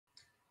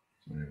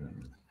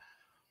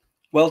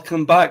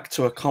Welcome back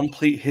to A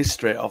Complete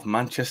History of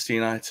Manchester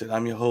United.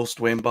 I'm your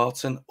host, Wayne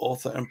Barton,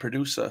 author and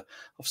producer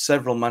of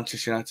several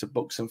Manchester United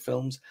books and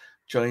films,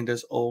 joined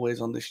as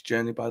always on this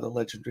journey by the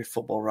legendary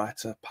football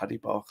writer, Paddy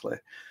Barclay.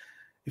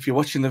 If you're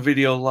watching the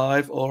video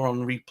live or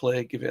on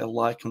replay, give it a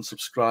like and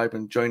subscribe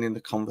and join in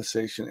the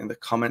conversation in the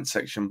comment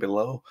section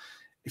below.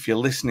 If you're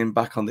listening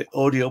back on the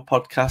audio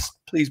podcast,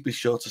 please be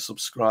sure to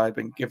subscribe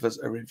and give us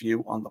a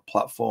review on the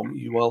platform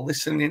you are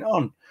listening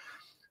on.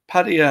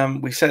 Paddy,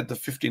 we said the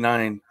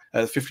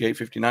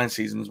 58-59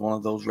 season is one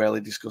of those rarely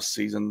discussed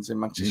seasons in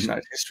Manchester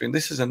United history, and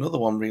this is another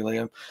one really.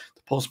 The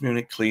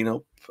post-Munich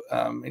cleanup,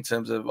 in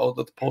terms of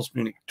the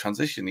post-Munich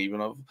transition,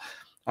 even of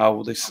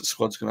how this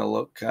squad's going to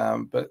look,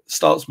 but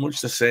starts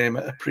much the same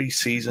at a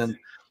pre-season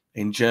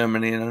in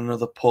Germany and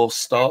another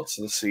post-start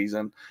to the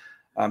season.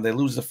 They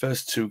lose the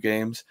first two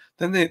games,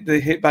 then they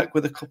hit back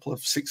with a couple of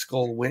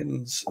 6-goal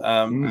wins.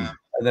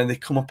 And then they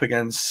come up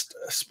against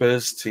a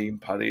Spurs team,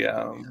 Paddy,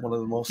 one of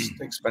the most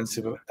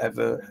expensive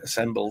ever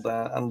assembled,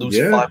 and lose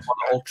 5-1 at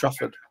Old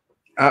Trafford.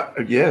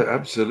 Yeah,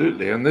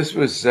 absolutely. And this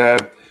was, I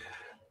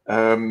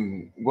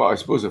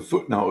suppose a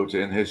footnote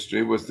in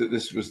history was that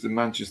this was the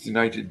Manchester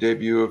United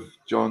debut of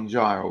John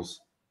Giles,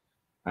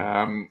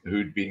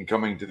 who'd been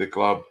coming to the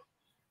club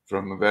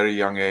from a very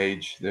young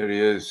age. There he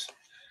is,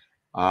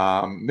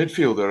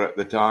 midfielder at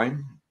the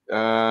time,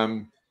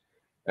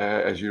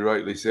 as you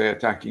rightly say,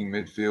 attacking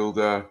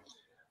midfielder.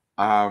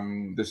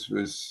 This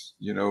was,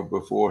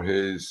 before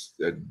his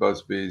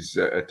Busby's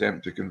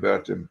attempt to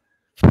convert him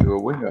to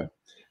a winger,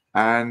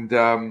 and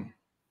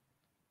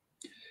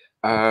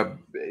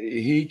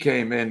he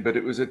came in, but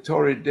it was a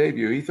torrid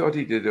debut. He thought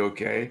he did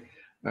okay,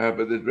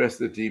 but the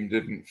rest of the team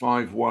didn't.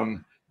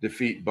 5-1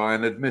 defeat by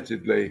an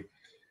admittedly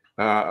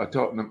a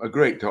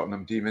great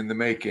Tottenham team in the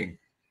making.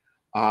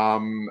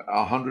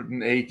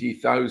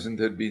 180,000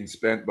 had been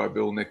spent by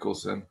Bill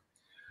Nicholson,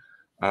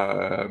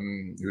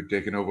 who'd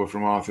taken over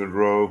from Arthur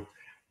Rowe,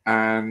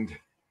 and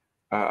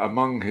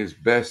among his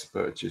best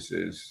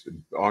purchases,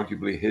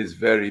 arguably his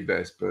very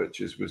best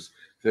purchase, was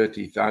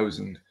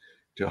 30,000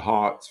 to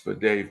Hearts for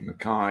Dave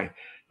Mackay,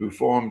 who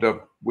formed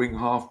a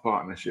wing-half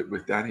partnership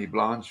with Danny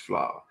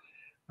Blanchflower,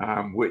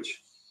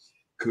 which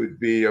could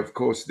be, of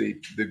course, the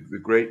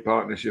great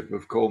partnership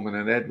of Coleman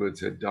and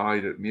Edwards had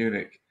died at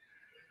Munich,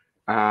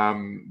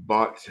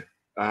 but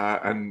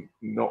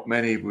not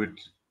many would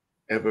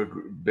ever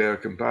bear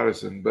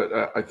comparison, but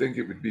I think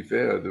it would be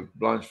fair that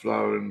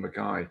Blanchflower and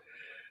Mackay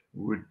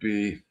would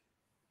be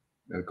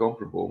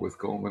comparable with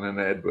Coleman and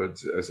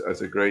Edwards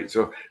as a great.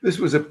 So this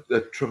was a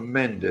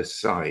tremendous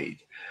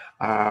side,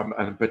 and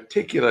a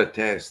particular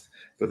test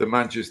for the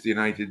Manchester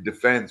United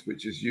defence,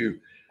 which, as you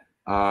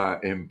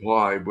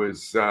imply,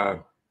 was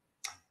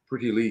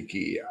pretty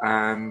leaky.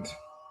 And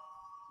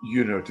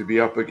to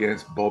be up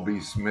against Bobby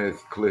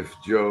Smith, Cliff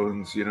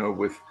Jones,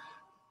 with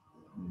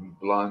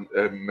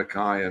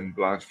Mackay and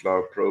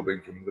Blanchflower probing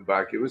from the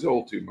back, it was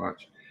all too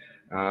much.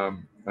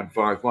 And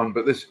 5-1.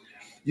 But this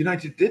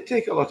United did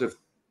take a lot of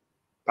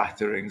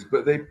batterings,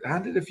 but they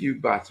handed a few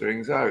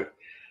batterings out.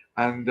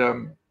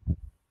 And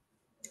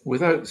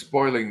without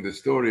spoiling the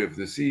story of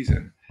the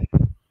season,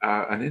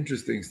 an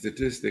interesting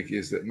statistic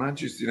is that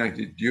Manchester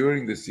United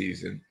during the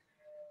season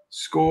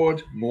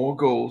scored more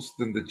goals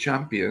than the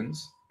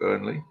champions,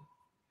 Burnley,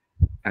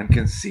 and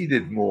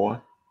conceded more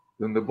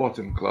than the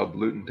bottom club,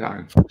 Luton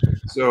Town.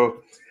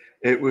 So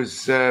it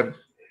was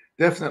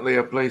definitely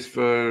a place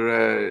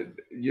for,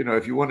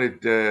 if you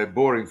wanted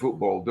boring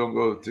football, don't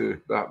go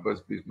to that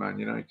Busby's Man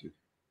United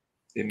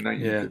in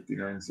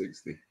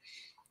 1959-60.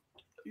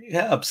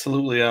 Yeah,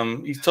 absolutely.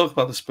 You talk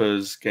about the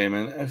Spurs game,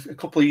 and a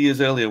couple of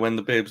years earlier, when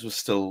the Babes were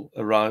still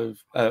around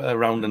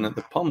and at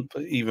the pump,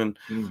 even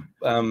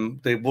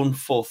they won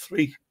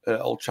 4-3 at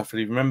Old Trafford.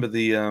 You remember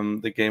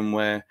the game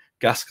where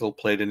Gaskell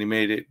played, and he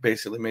made it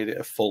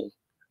a full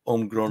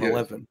homegrown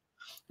 11.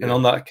 And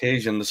on that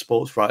occasion, the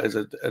sports writers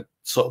had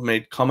sort of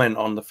made comment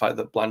on the fact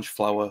that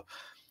Blanchflower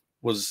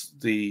was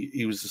the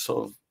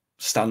sort of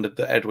standard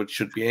that Edwards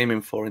should be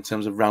aiming for in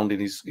terms of rounding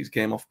his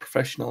game off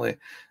professionally,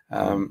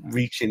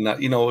 reaching that,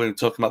 we're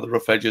talking about the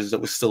rough edges that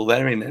were still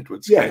there in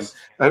Edwards' game.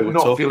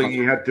 Not feeling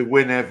he had to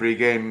win every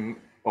game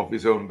off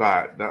his own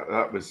bat.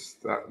 That was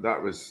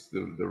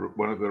the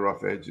one of the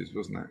rough edges,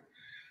 wasn't it?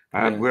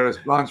 Whereas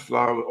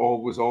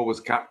Blanchflower was always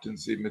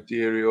captaincy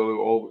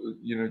material,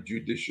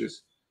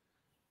 judicious,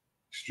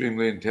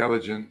 extremely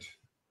intelligent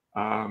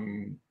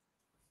man,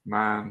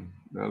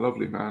 a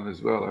lovely man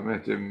as well. I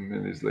met him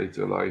in his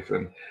later life,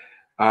 and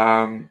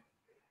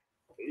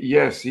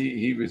yes,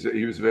 he was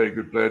a very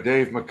good player.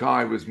 Dave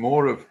Mackay was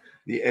more of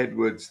the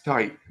Edwards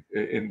type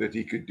in that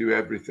he could do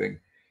everything.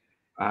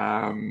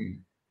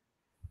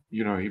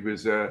 He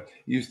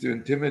used to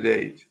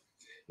intimidate.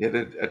 He had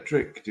a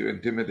trick to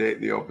intimidate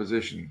the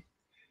opposition,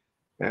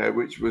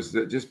 which was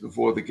that just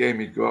before the game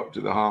he'd go up to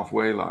the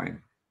halfway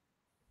line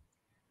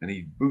and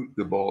he'd boot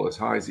the ball as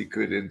high as he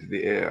could into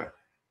the air.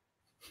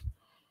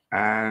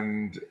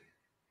 And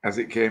as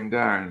it came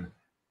down,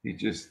 he'd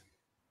just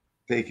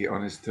take it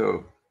on his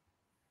toe,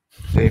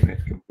 tame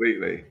it completely.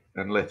 completely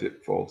and let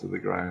it fall to the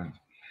ground.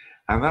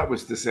 And that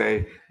was to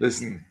say,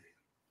 listen,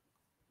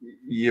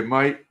 you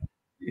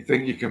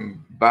think you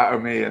can batter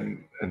me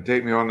and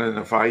take me on in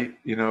a fight,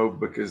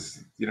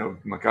 because,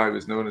 Mackay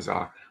was known as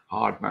a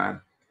hard man.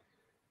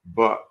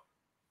 But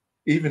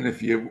even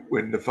if you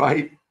win the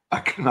fight, I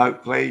can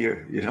outplay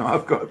you.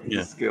 I've got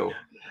the skill.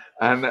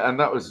 And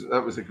that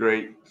was a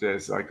great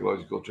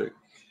psychological trick.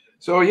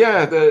 So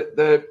yeah,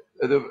 the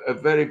a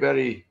very,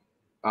 very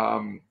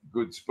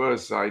good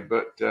Spurs side,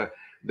 but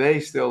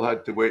they still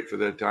had to wait for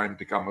their time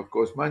to come. Of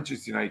course,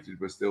 Manchester United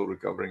was still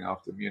recovering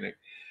after Munich.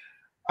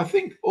 I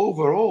think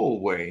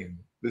overall, Wayne,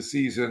 the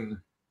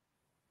season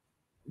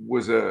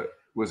was a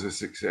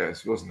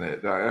success, wasn't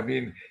it? I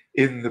mean,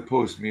 in the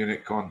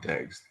post-Munich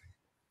context.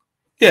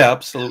 Yeah,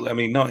 absolutely. I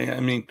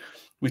mean,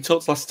 we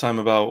talked last time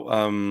about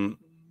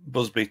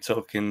Busby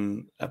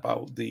talking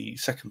about the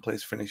second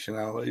place finish and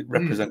how it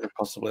represented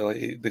possibly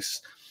like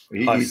this.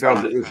 He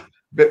felt it was a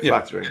bit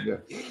flattering, yeah.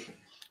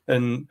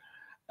 And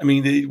I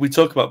mean, we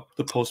talk about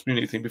the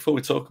post-Munich thing. Before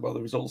we talk about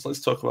the results,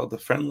 let's talk about the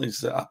friendlies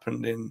that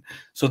happened in.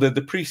 So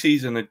the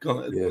pre-season had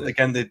gone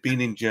again. They'd been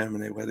in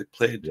Germany where they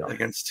played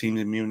against teams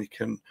in Munich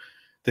and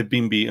they'd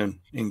been beaten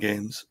in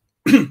games,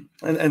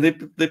 and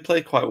they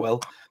played quite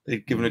well.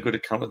 They'd given a good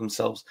account of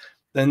themselves.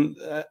 Then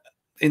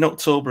in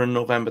October and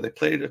November, they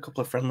played a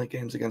couple of friendly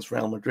games against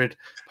Real Madrid.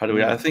 By the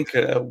way, I think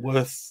are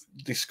worth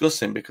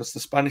discussing because the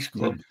Spanish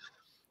club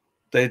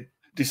they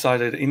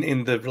decided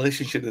in the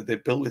relationship that they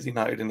built with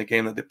United in the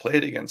game that they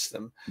played against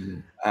them,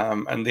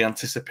 and the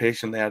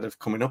anticipation they had of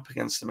coming up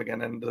against them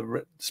again, and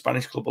the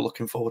Spanish club were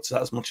looking forward to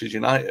that as much as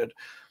United.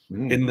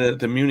 In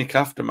the Munich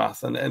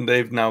aftermath, and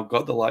they've now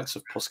got the likes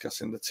of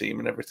Puskas in the team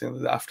and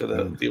everything. After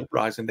the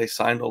uprising, they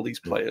signed all these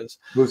players.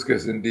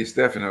 Puskas and Di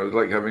Stefano, it was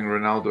like having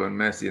Ronaldo and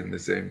Messi in the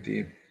same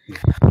team.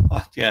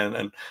 Yeah,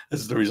 and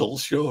as the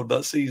results showed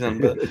that season,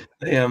 but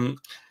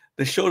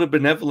they showed a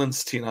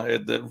benevolence to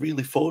United that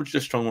really forged a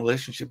strong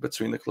relationship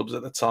between the clubs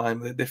at the time.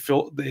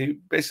 They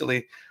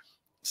basically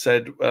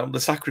said they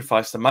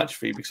sacrificed the match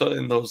fee because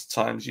in those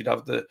times you'd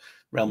have the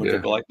Real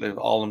Madrid like the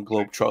Harlem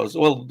Globetrotters.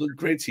 Well, the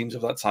great teams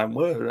of that time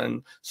were,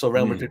 and so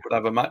Real Madrid would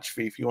have a match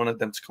fee if you wanted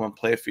them to come and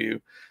play for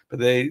you. But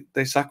they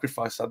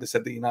sacrificed that. They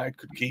said that United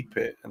could keep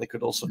it, and they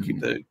could also keep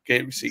the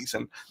gate receipts.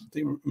 And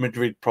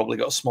Madrid probably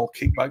got a small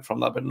kickback from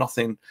that, but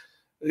nothing.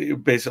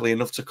 Basically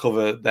enough to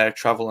cover their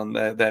travel and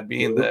their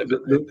being there.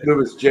 There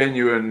was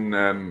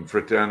genuine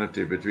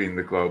fraternity between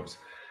the clubs.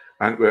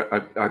 And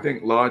I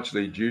think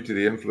largely due to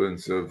the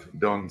influence of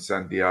Don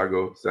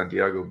Santiago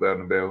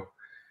Bernabeu,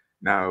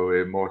 now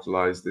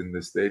immortalized in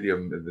the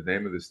stadium, in the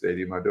name of the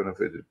stadium. I don't know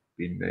if it had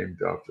been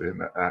named after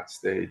him at that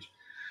stage.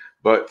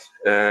 But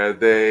there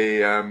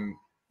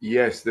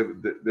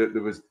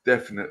was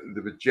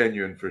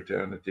genuine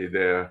fraternity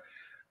there.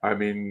 I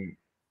mean,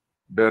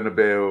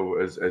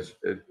 Bernabeu,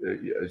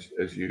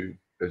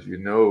 as you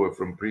know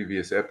from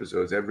previous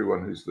episodes,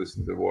 everyone who's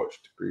listened to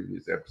watched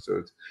previous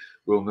episodes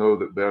will know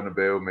that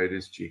Bernabeu made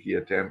his cheeky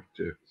attempt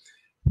to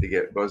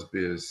get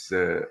Busby as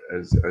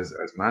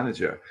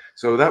manager.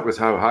 So that was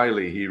how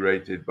highly he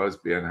rated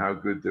Busby and how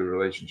good the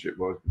relationship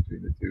was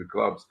between the two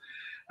clubs.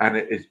 And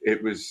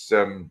it was,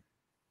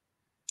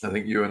 I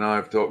think you and I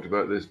have talked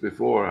about this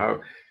before,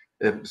 how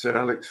Sir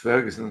Alex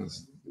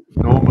Ferguson's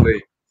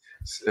normally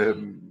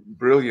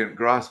brilliant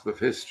grasp of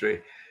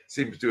history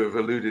seems to have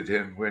eluded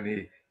him when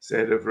he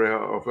said of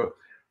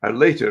a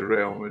later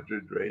Real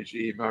Madrid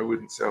regime, I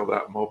wouldn't sell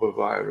that mob a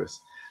virus.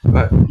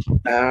 But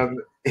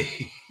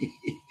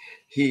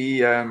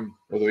he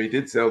although he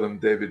did sell them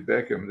David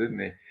Beckham, didn't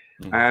he?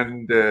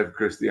 And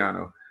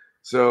Cristiano.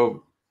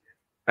 So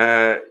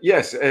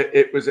yes,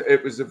 it was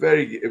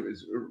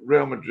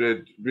Real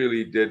Madrid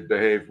really did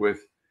behave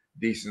with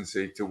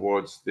decency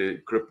towards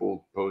the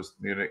crippled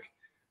post-Munich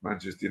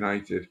Manchester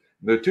United.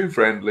 The two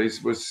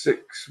friendlies was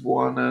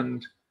 6-1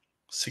 and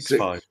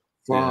 6-5.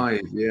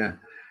 Yeah.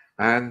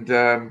 And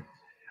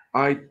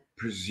I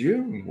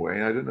presume,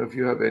 Wayne, I don't know if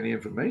you have any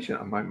information.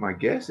 My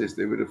guess is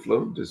they would have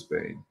flown to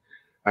Spain.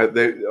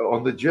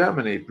 On the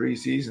Germany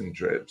pre-season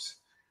trips,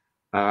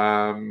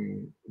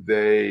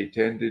 they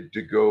tended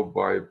to go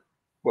by,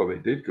 they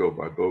did go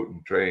by boat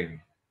and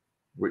train,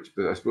 which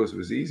I suppose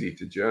was easy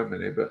to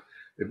Germany, but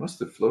they must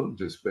have flown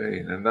to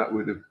Spain, and that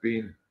would have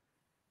been,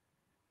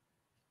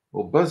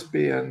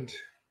 Busby and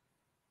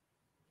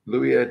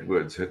Louis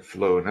Edwards had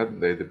flown, hadn't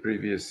they, the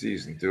previous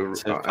season to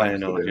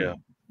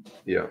Amsterdam?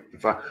 Yeah.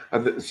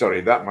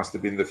 Sorry, that must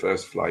have been the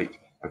first flight.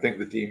 I think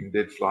the team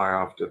did fly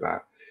after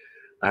that.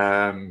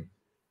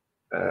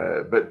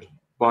 But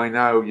by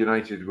now,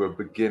 United were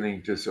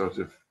beginning to sort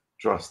of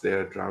trust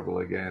air travel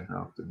again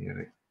after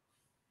Munich.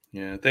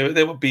 Yeah,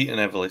 they were beaten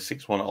heavily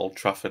 6-1 at Old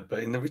Trafford, but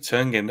in the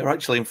return game, they were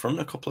actually in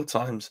front a couple of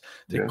times.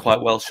 Did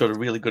quite well, showed a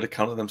really good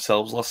account of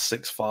themselves, lost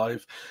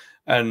 6-5.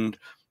 And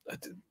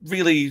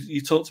really,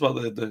 you talked about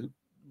the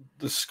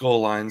score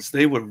lines.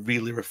 They were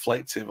really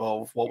reflective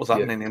of what was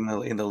happening in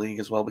the league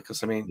as well,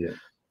 because, I mean,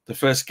 the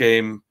first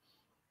game,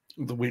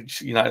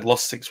 which United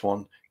lost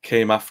 6-1,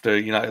 came after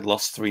United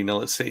lost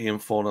 3-0 at City and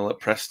 4-0 at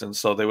Preston.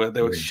 So they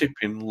were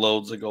shipping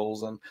loads of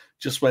goals, and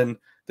just when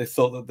they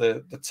thought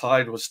that the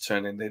tide was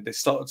turning, they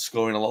started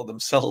scoring a lot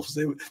themselves.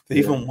 They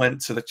even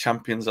went to the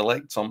champions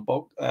elect on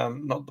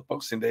not the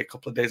Boxing Day, a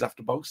couple of days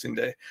after Boxing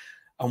Day,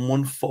 and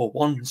won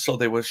 4-1. So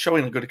they were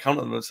showing a good account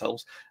of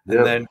themselves.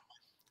 And then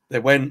they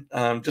went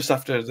just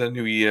after the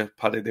New Year,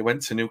 Paddy. They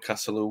went to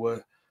Newcastle, who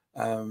were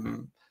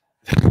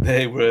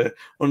they were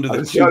under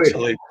the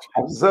tutelage.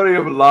 I'm sorry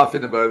I'm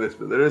laughing about this,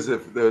 but there's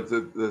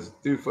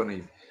two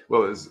funny.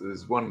 Well,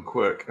 there's one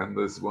quirk and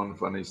there's one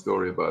funny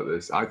story about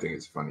this. I think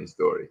it's a funny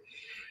story.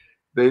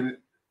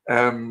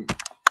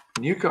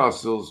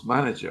 Newcastle's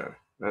manager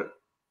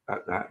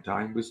at that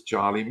time was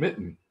Charlie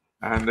Mitten,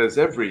 and as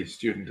every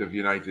student of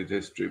United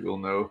history will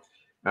know,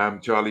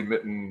 Charlie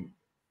Mitten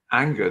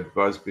angered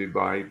Busby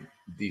by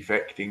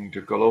defecting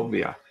to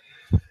Colombia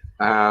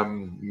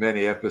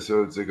many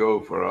episodes ago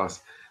for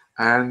us.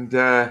 And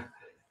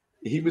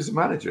he was the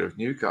manager of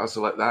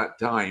Newcastle at that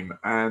time,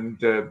 and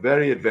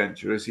very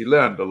adventurous. He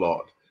learned a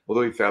lot.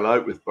 Although he fell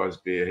out with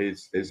Busby,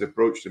 his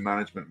approach to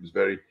management was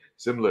very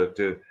similar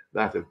to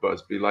that of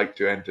Busby, liked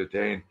to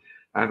entertain.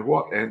 And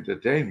what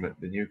entertainment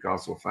the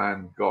Newcastle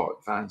fans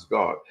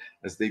got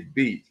as they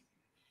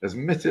as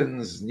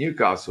Mitten's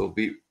Newcastle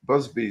beat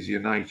Busby's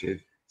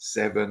United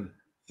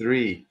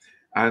 7-3.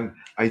 And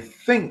I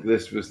think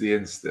this was the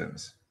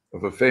instance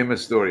of a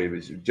famous story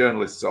which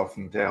journalists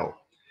often tell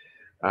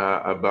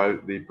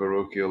about the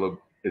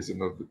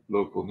parochialism of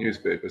local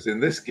newspapers. In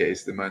this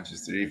case, the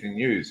Manchester Evening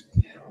News,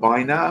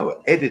 by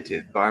now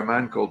edited by a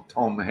man called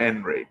Tom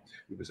Henry,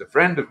 who was a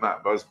friend of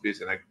Matt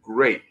Busby's and a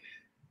great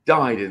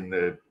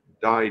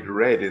dyed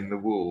red in the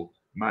wool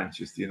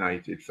Manchester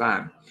United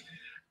fan.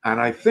 And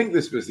I think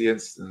this was the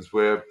instance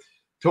where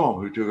Tom,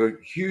 who took a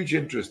huge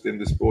interest in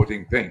the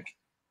Sporting Pink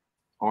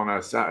on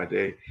a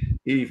Saturday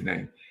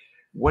evening,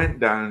 went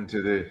down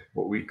to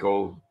what we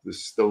call the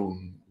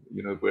Stone,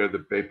 where the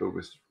paper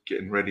was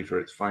getting ready for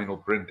its final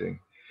printing.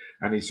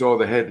 And he saw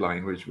the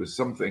headline, which was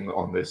something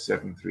on this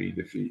 7-3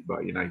 defeat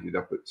by United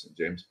up at St.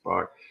 James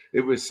Park.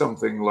 It was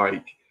something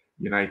like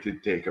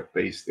United take a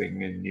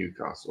pasting in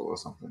Newcastle or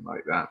something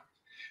like that.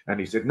 And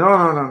he said,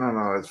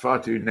 no, it's far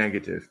too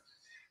negative.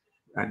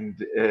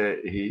 And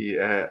he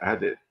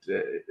had it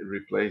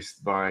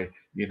replaced by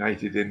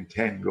United in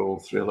 10-goal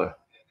thriller,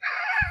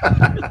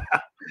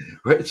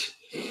 which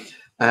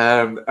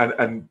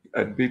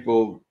and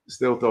people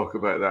still talk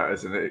about that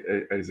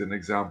as an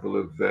example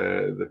of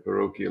the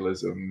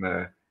parochialism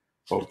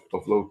of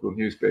local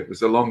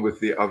newspapers, along with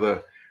the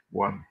other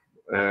one,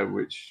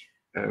 which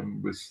I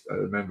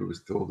remember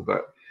was told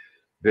about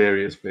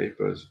various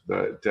papers,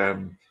 but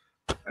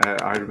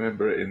I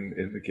remember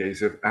in the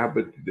case of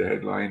the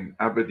headline,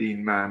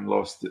 Aberdeen man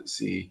lost at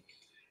sea,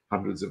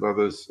 hundreds of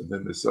others, and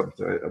then the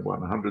subtitle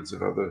one, hundreds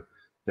of other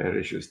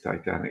perishes,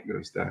 Titanic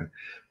goes down.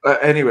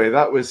 Anyway,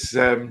 that was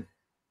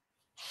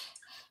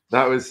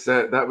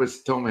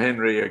Tom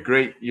Henry, a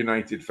great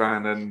United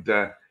fan, and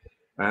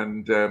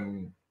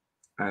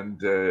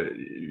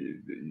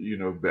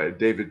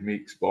David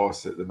Meek's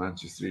boss at the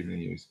Manchester Evening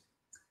News.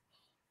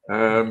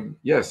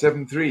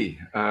 7-3.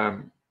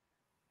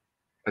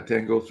 A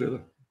 10-goal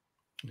thriller.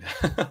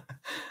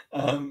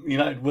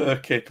 United were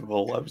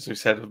capable, as we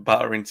said, of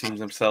battering teams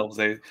themselves.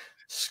 They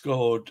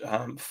scored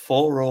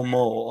 4 or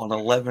more on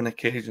 11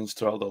 occasions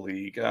throughout the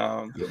league.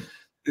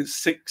 It's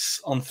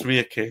 6 on 3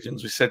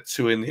 occasions. We said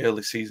 2 in the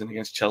early season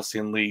against Chelsea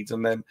and Leeds,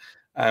 and then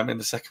in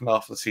the second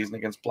half of the season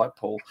against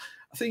Blackpool.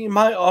 I think you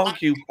might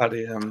argue,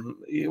 Paddy,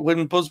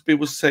 when Busby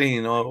was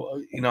saying,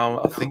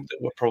 I think that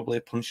we're probably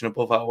punching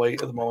above our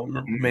weight at the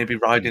moment, maybe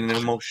riding an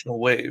emotional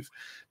wave.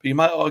 But you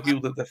might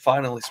argue that the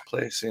finalist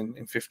place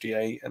in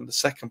 58 and the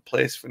second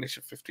place finish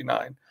of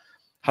 59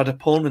 had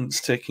opponents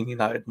taking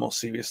United more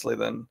seriously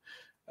than,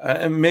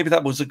 and maybe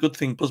that was a good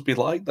thing. Busby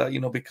liked that,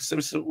 because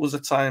there was a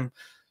time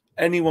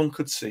anyone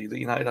could see that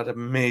United had a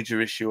major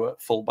issue at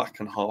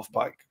fullback and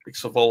halfback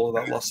because of all of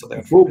that loss of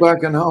their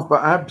fullback and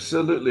halfback.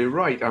 Absolutely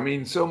right. I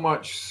mean, so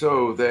much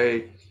so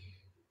they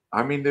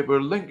were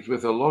linked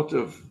with a lot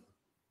of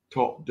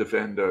top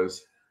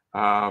defenders.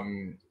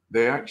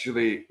 They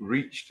actually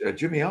reached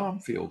Jimmy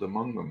Armfield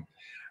among them,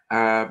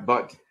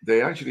 but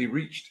they actually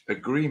reached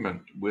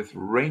agreement with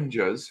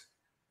Rangers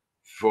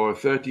for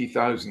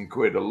 30,000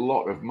 quid, a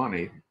lot of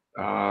money,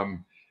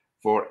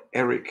 for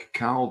Eric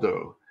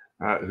Caldo.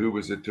 Who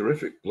was a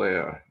terrific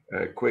player,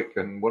 quick,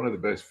 and one of the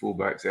best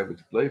fullbacks ever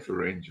to play for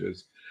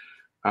Rangers.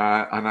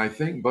 And I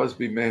think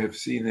Busby may have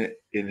seen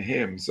it in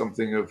him,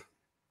 something of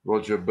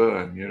Roger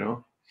Byrne,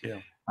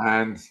 Yeah.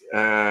 And,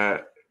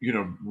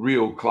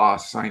 real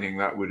class signing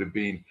that would have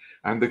been.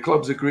 And the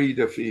clubs agreed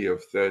a fee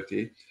of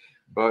 30,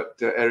 but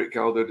Eric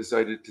Calder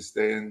decided to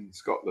stay in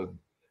Scotland.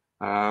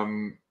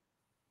 To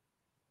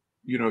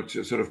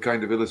sort of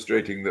kind of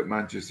illustrating that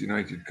Manchester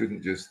United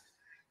couldn't just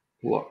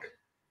pluck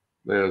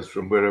players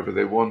from wherever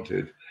they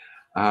wanted,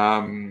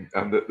 and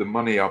that the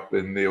money up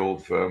in the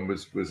old firm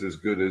was as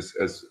good as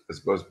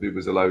Busby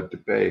was allowed to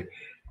pay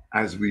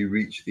as we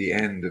reached the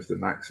end of the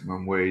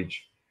maximum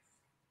wage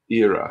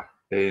era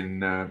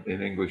in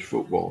English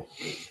football,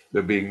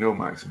 there being no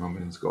maximum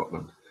in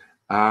Scotland.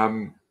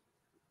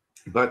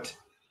 But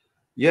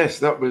yes,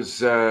 that was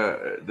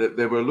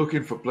they were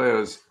looking for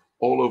players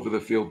all over the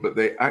field, but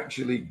they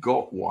actually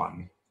got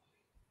one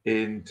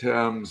in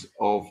terms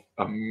of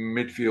a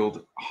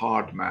midfield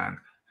hard man.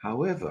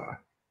 However,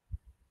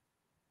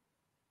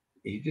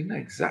 he didn't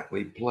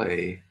exactly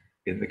play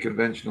in the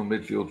conventional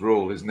midfield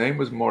role. His name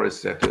was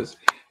Maurice Setters.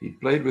 He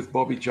played with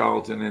Bobby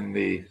Charlton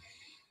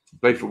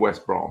played for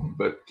West Brom,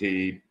 but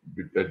he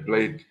had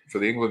played for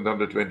the England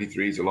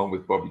under-23s along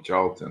with Bobby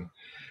Charlton.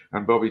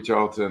 And Bobby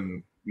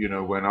Charlton,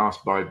 when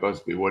asked by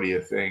Busby, what do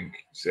you think,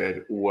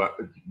 said,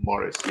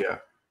 Maurice, yeah,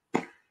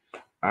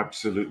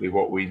 absolutely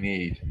what we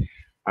need.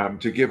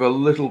 To give a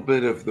little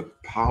bit of the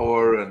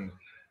power and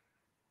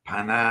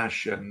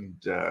panache and,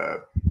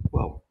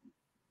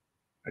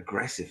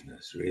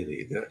 aggressiveness,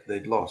 really, that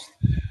they'd lost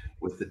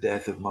with the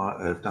death of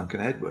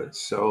Duncan Edwards.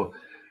 So,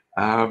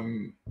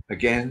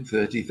 again,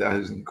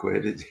 30,000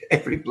 quid.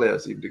 Every player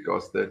seemed to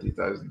cost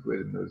 30,000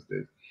 quid in those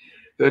days.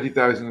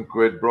 30,000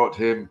 quid brought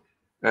him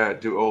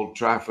to Old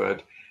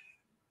Trafford.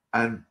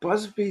 And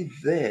Busby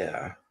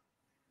there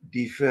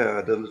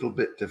deferred a little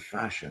bit to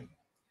fashion,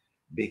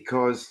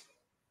 because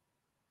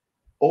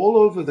all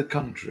over the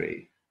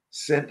country,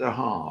 centre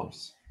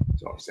halves,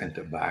 sort of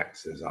centre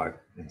backs, as I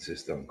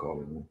insist on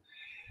calling them,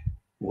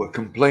 were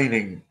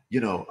complaining,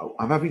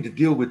 I'm having to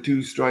deal with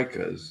two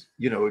strikers.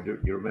 You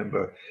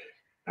remember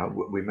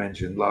we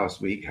mentioned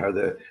last week how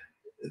the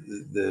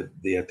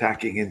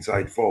attacking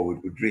inside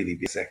forward would really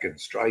be a second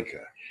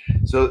striker.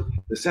 So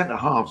the centre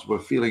halves were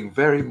feeling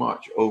very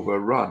much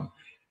overrun.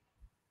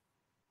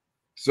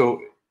 So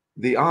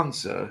the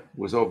answer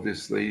was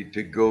obviously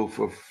to go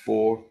for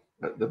four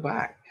at the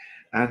back.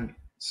 And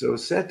so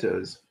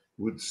Setters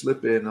would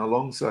slip in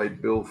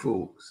alongside Bill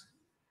Foulkes,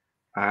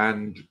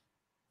 and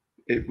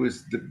it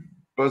was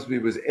Busby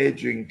was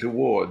edging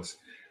towards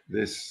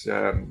this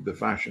the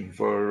fashion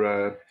for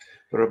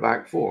a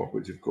back four,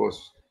 which of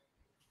course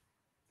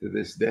to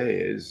this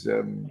day is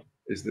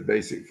the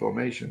basic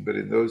formation, but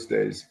in those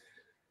days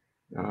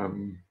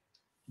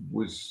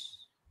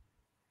was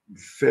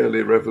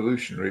fairly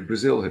revolutionary.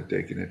 Brazil had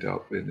taken it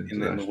up in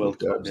international World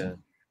Cup, terms. yeah.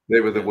 They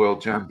were the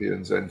world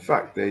champions. In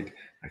fact, I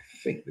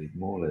think they'd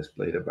more or less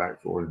played a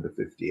back four in the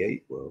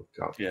 '58 World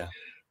Cup. Yeah.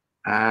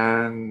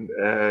 And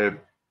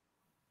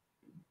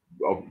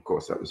of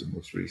course, that was the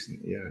most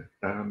recent year.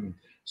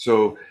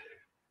 So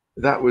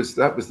that was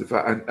the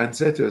fact. And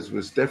Setters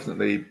was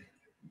definitely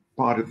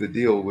part of the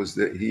deal, was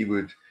that he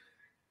would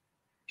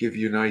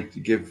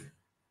give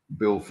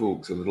Bill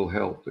Foulkes a little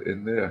help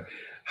in there.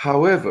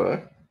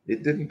 However,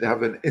 it didn't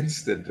have an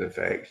instant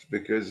effect,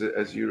 because,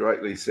 as you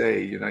rightly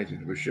say,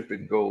 United were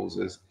shipping goals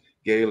as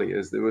gaily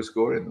as they were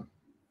scoring them.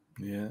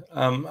 Yeah.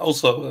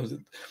 Also,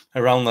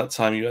 around that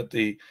time, you had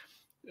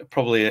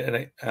probably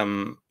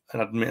an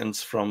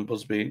admittance from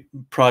Busby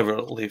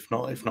privately, if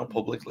not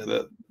publicly,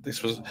 that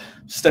this was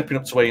stepping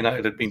up to where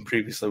United had been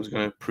previously. Was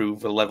going to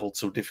prove a level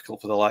too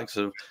difficult for the likes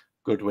of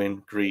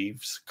Goodwin,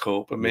 Greaves,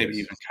 Cope, and maybe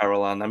even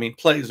Carolan. I mean,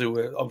 players who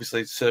were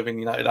obviously serving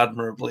United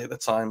admirably at the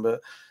time, but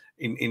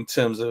in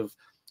terms of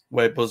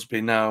where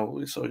Busby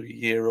now, sort of a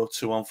year or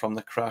two on from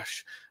the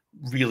crash,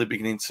 really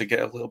beginning to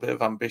get a little bit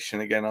of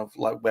ambition again of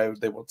like where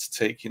they want to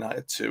take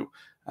United to,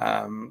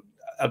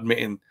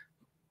 admitting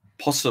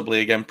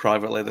possibly again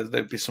privately that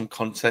there'd be some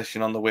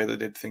concession on the way they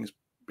did things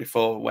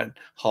before, when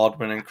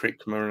Hardman and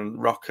Crickmer and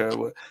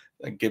Rocker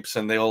and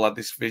Gibson, they all had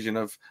this vision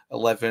of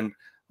 11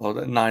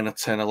 or 9 or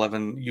 10,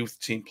 11 youth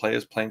team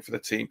players playing for the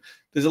team.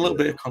 There's a little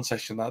bit of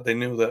concession that they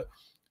knew that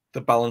the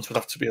balance would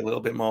have to be a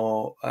little bit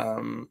more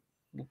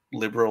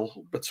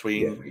liberal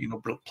between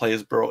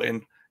players brought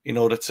in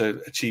order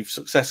to achieve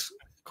success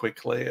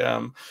quickly.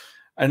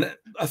 And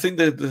I think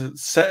the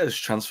Setters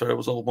transfer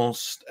was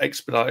almost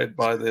expedited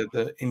by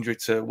the injury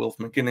to Wilf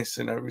McGuinness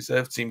in a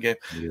reserve team game.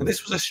 Yeah. And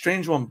this was a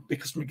strange one,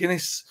 because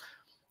McGuinness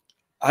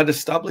had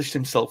established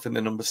himself in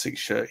the number 6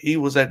 shirt. He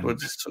was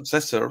Edwards'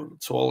 successor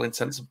to all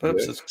intents and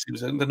purposes. Yeah. He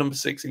was in the number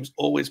 6. He was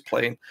always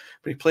playing,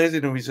 but he plays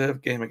in a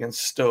reserve game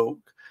against Stoke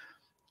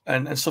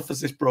and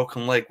suffers this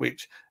broken leg,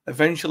 which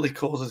eventually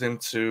causes him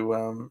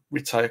to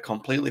retire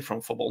completely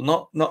from football.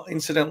 Not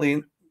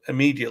incidentally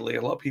immediately.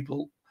 A lot of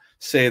people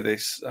say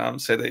this,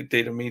 say that it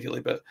did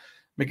immediately, but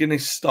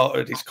McGuinness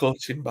started his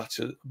coaching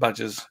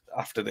badges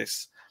after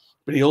this.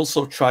 But he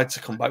also tried to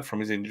come back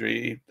from his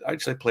injury. He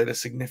actually played a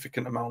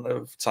significant amount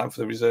of time for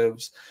the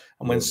reserves.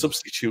 And when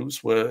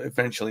substitutes were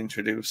eventually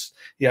introduced,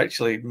 he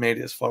actually made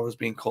it as far as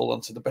being called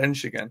onto the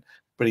bench again.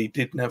 But he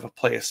did never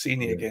play a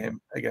senior game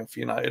again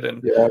for United.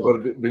 And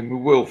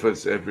Wilf,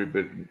 as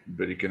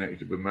everybody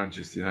connected with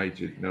Manchester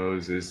United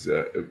knows, is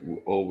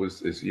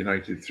always is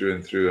United through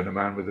and through, and a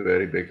man with a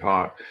very big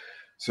heart.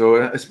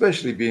 So,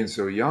 especially being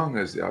so young,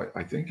 as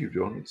I think you'd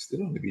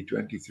still only be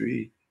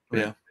 23.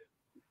 Yeah.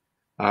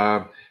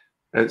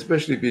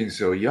 Especially being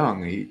so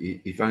young,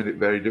 he found it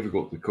very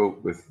difficult to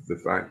cope with the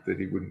fact that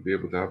he wouldn't be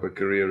able to have a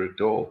career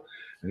at all.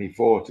 And he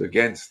fought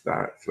against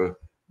that for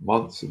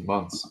months and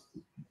months,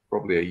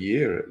 probably a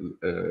year,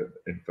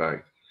 in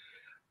fact.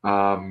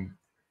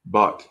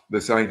 But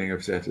the signing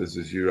of Setters,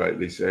 as you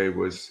rightly say,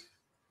 was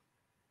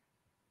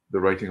the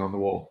writing on the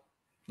wall.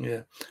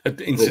 Yeah.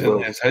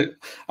 Incidentally,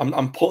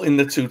 I'm putting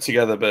the two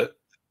together, but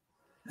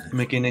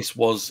McGuinness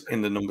was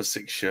in the number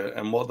 6 shirt,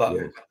 and what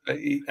that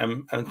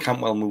and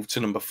Cantwell moved to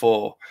number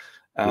 4.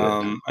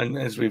 And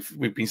as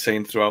we've been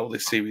saying throughout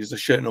this series, the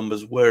shirt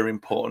numbers were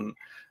important.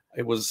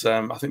 It was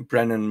I think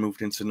Brennan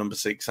moved into number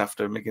 6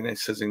 after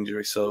McGuinness's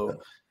injury, so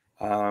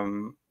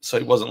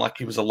it wasn't like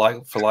he was a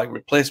like for like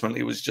replacement.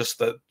 It was just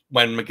that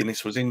when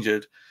McGuinness was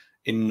injured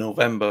in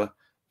November,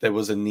 there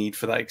was a need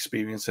for that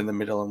experience in the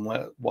middle,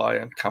 and why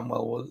and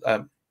Cantwell was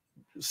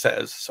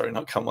Setters. Sorry,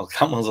 not Cantwell.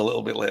 Cantwell's a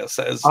little bit later.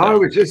 Setters. I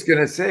was just going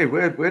to say,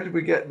 where did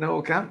we get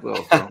Noel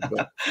Cantwell from?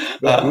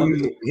 But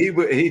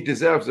he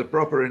deserves a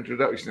proper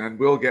introduction, and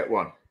we'll get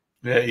one.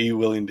 Yeah, he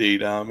will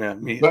indeed.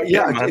 But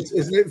yeah,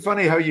 isn't it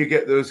funny how you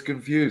get those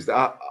confused?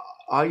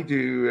 I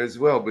do as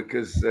well,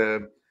 because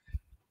of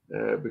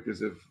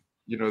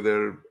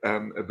their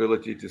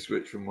ability to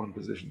switch from one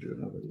position to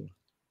another.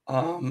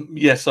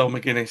 Yeah. So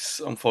McGuinness,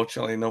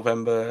 unfortunately,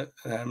 November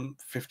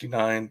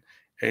 59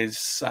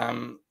 is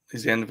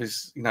the end of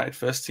his United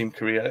first team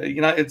career.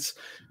 United's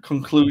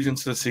conclusion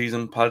to the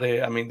season, Paddy,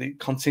 I mean,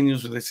 it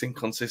continues with this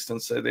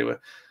inconsistency. They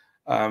were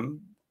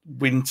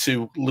win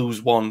 2,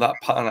 lose 1. That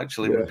pattern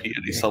actually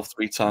repeated itself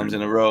 3 times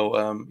in a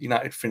row.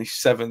 United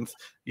finished 7th.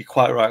 You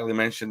quite rightly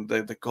mentioned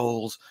the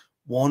goals.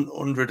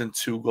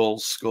 102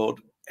 goals scored,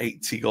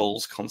 80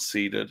 goals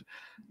conceded.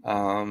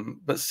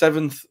 But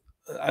 7th,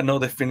 I know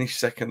they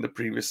finished 2nd the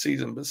previous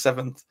season, but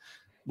 7th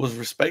was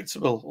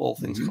respectable, all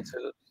things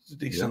considered.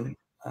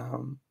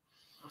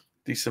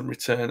 Decent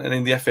return. And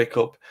in the FA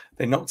Cup,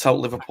 they knocked out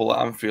Liverpool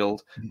at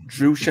Anfield,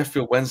 drew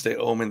Sheffield Wednesday at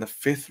home in the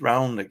 5th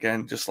round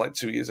again, just like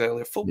 2 years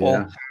earlier.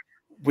 Football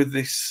with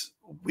this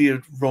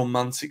weird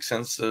romantic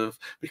sense of,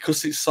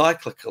 because it's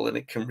cyclical and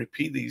it can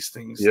repeat these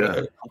things that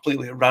are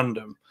completely at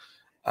random.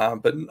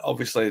 But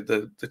obviously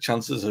the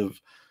chances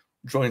of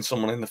drawing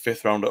someone in the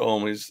 5th round at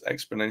home is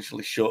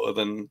exponentially shorter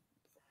than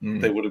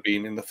they would have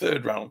been in the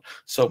 3rd round.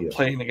 So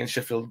playing against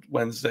Sheffield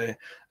Wednesday,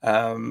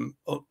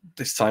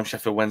 this time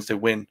Sheffield Wednesday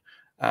win.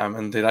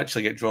 And they'd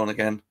actually get drawn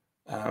again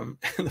in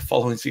the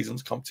following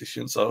season's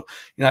competition. So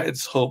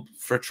United's hope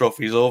for a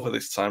trophy is over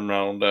this time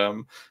round.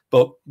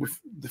 But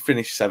they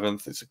finished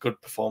 7th. It's a good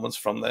performance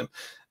from them.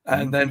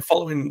 And then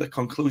following the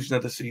conclusion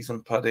of the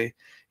season, Paddy,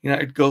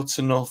 United go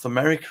to North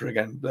America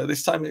again.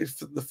 This time it's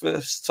the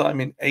first time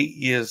in 8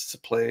 years to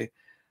play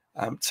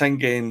 10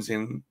 games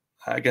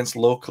against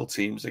local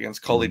teams,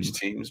 against college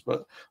teams,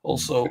 but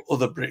also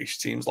other British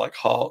teams like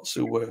Hearts,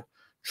 who were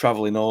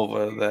traveling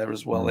over there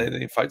as well.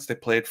 In fact, they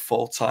played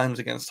 4 times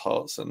against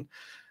Hearts, and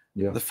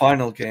the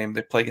final game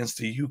they play against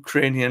the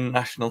Ukrainian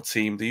national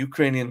team. The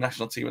Ukrainian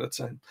national team at the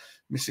time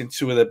missing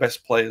 2 of their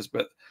best players,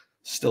 but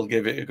still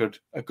gave it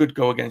a good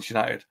go against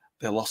United.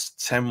 They lost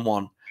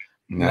 10-1.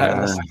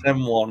 United lost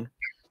 10-1,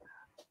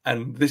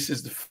 and this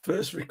is the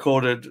first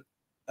recorded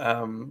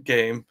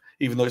game,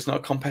 even though it's not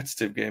a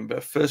competitive game, but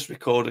a first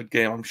recorded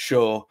game, I'm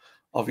sure,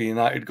 of a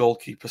United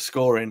goalkeeper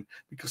scoring,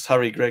 because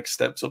Harry Gregg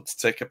stepped up to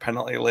take a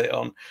penalty late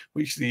on,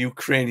 which the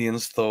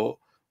Ukrainians thought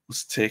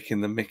was taking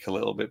the mick a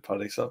little bit,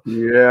 Paddy. So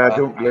I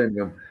don't blame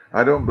them.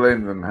 I don't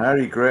blame them.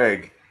 Harry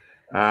Gregg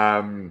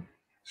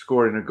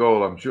scoring a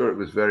goal, I'm sure it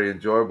was very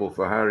enjoyable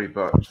for Harry,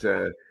 but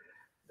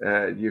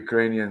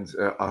Ukrainians,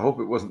 I hope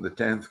it wasn't the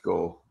 10th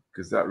goal,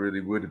 because that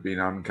really would have been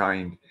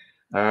unkind.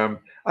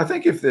 I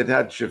think if they'd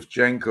had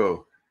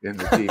Shevchenko in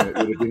the team, it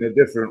would have been a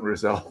different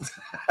result.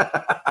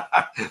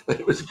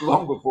 It was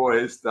long before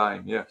his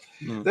time.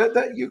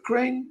 That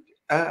Ukraine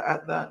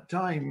at that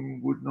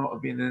time would not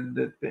have been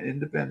an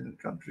independent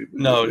country.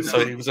 No, so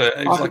it was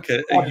like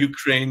a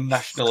Ukraine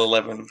national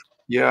 11.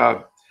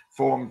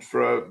 Formed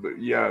for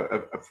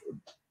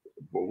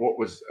what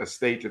was a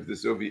state of the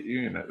Soviet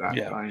Union at that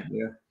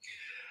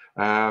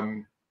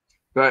time.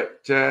 But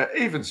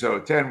even so,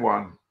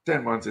 10-1.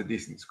 10-1's a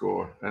decent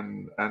score,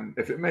 and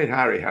if it made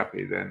Harry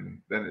happy,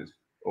 then it's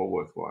all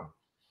worthwhile.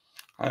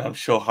 I'm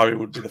sure Harry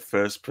would be the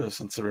first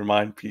person to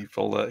remind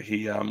people that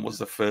he was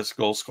the first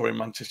goal-scoring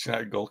Manchester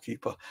United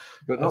goalkeeper.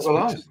 But not the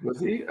last, was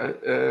he?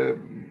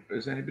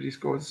 Has anybody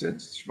scored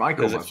since? Schmeichel.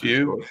 There's a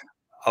few.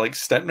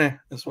 Alex Stepney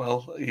as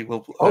well. He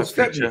will.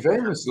 Stepney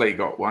famously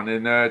got one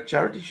in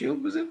Charity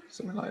Shield, was it?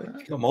 Something like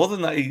that. Got more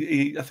than that.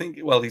 I think.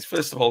 Well, he's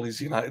first of all, he's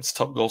United's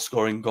top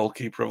goal-scoring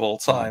goalkeeper of all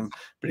time,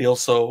 but he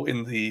also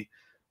in the.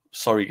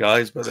 Sorry,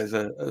 guys, but there's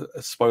a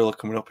spoiler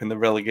coming up in the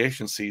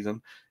relegation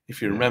season.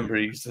 If you remember,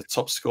 he's the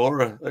top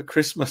scorer at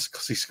Christmas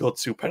because he scored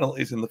 2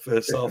 penalties in the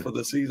first half of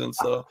the season.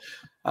 So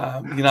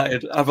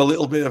United have a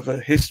little bit of a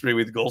history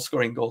with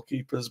goal-scoring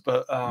goalkeepers,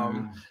 but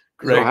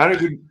Greg...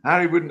 So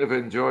Harry wouldn't have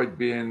enjoyed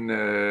being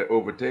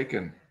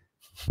overtaken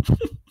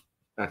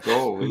at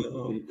all.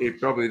 No. He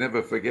probably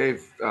never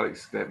forgave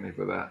Alex Stepney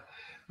for that.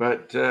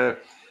 But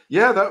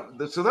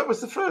so that was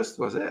the first,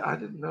 was it? I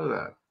didn't know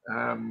that.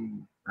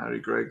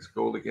 Harry Gregg's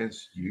goal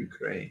against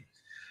Ukraine.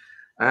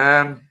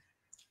 And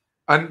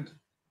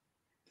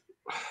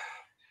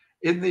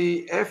in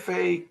the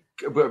FA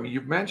Well, I mean,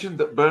 you mentioned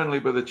that Burnley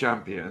were the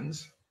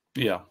champions.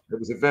 Yeah. It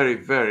was a very,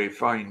 very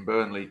fine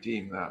Burnley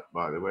team, that,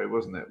 by the way,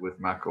 wasn't it? With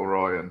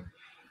McElroy and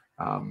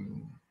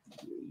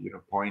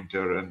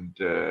Pointer and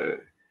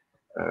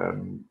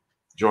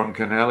John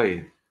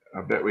Kennelly.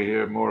 I bet we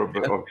hear more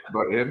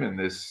about him in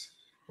this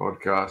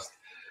podcast.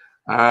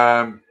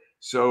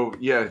 So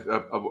yeah,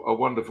 a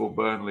wonderful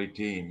Burnley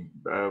team,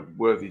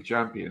 worthy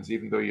champions.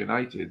 Even though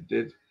United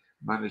did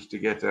manage to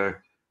get a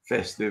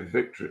festive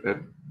victory, a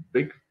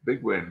big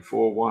win,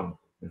 4-1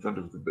 in front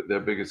of their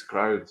biggest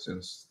crowd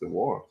since the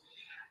war.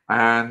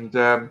 And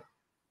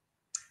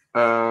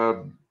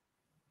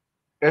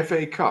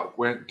FA Cup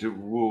went to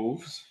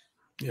Wolves.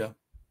 Yeah.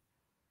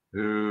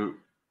 Who,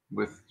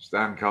 with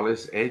Stan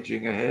Cullis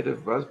edging ahead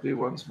of Busby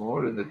once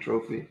more in the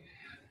trophy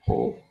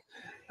hall.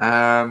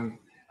 And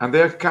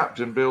their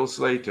captain, Bill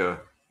Slater,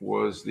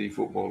 was the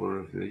footballer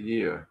of the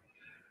year.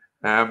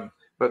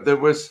 But there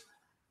was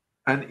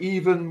an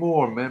even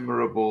more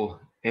memorable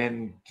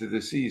end to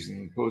the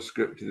season,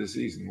 postscript to the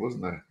season,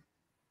 wasn't there?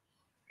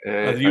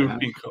 The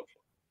European Cup.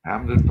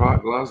 Hampden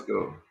Park,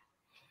 Glasgow.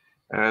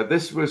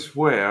 This was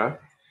where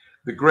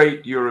the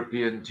great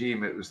European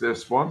team, it was their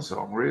swan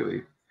song,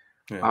 really,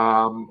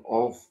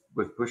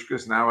 with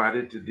Puskás now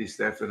added to Di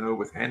Stefano,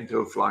 with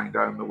Hento flying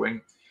down the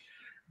wing.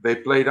 They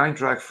played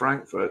Eintracht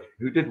Frankfurt,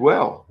 who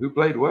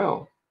played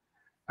well.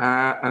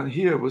 And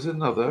here was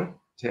another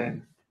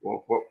 10,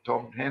 what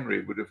Tom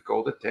Henry would have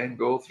called a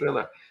 10-goal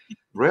thriller.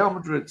 Real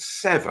Madrid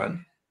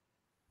 7,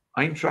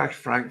 Eintracht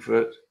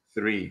Frankfurt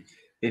 3,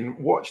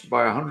 watched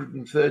by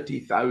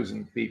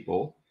 130,000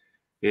 people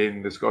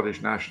in the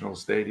Scottish National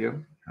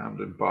Stadium,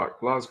 Hampden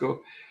Park,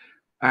 Glasgow.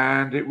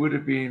 And it would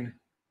have been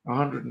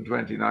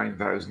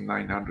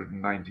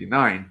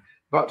 129,999,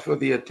 but for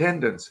the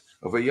attendance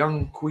of a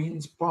young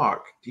Queen's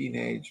Park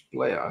teenage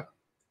player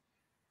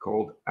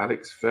called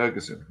Alex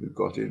Ferguson, who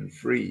got in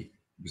free.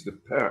 It was the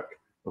perk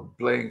of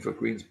playing for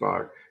Queen's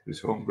Park, whose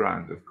home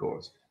ground, of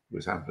course,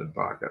 was Hampden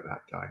Park at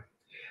that time.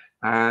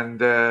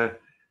 And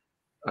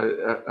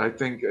I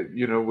think,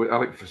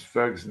 Alex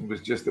Ferguson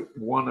was just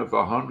one of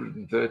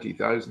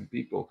 130,000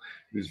 people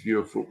whose view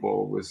of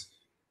football was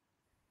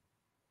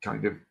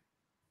kind of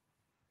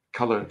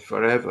coloured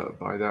forever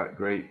by that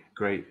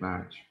great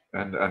match,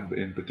 and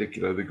in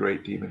particular the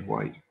great team in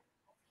white.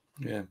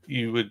 Yeah,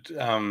 you would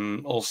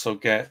also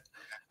get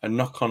a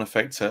knock-on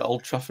effect at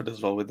Old Trafford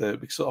as well,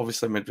 because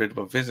obviously Madrid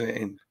were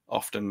visiting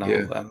often now,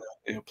 and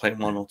playing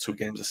 1 or 2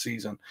 games a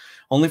season,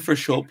 only for a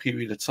short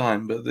period of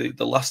time. But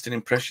the lasting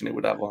impression it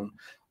would have on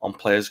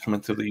players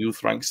coming through the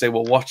youth ranks, they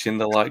were watching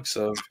the likes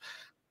of.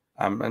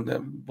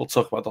 And we'll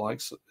talk about the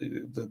likes of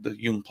the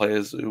young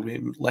players who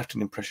we left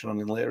an impression on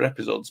in later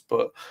episodes,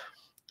 but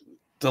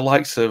the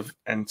likes of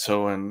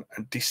Ento and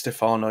Di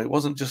Stefano, it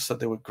wasn't just that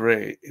they were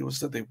great, it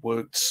was that they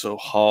worked so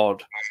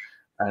hard.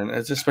 And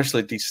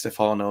especially Di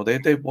Stefano,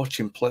 they watch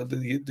him play,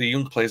 the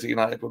young players at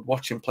United would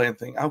watch him play and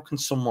think, how can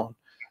someone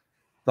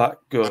that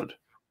good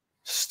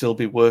still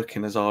be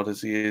working as hard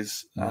as he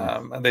is?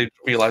 And they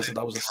realised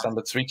that was a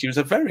standard to reach. He was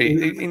a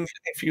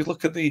if you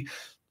look at the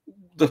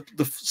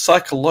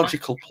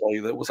psychological play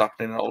that was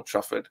happening at Old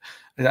Trafford.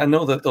 I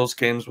know that those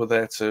games were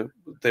they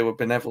were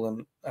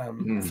benevolent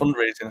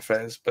fundraising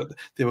affairs, but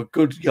they were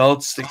good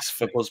yardsticks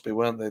for Busby,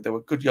 weren't they? They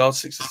were good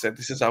yardsticks that said,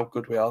 this is how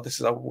good we are, this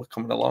is how we're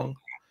coming along.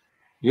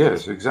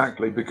 Yes,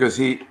 exactly, because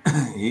his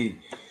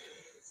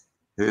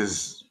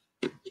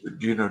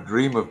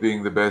dream of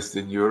being the best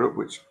in Europe,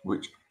 which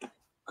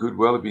could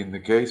well have been the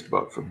case,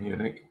 but for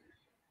Munich,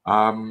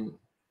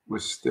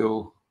 was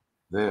still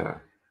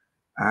there.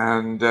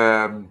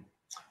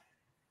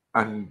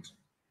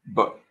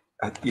 But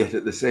yet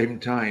at the same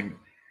time,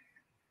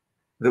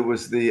 there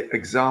was the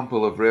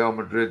example of Real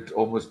Madrid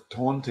almost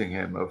taunting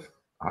him of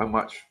how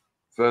much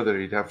further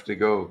he'd have to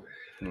go.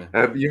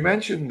 Yeah. You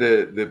mentioned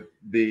the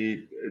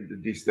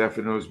Di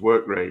Stefano's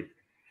work rate,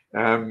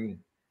 and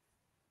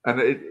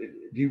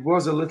he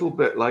was a little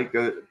bit like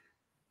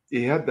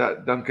he had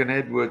that Duncan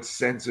Edwards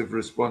sense of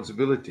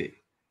responsibility.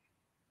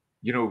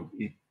 He was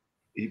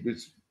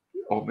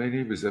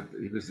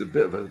a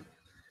bit of a.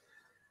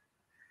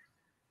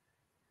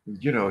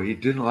 He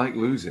didn't like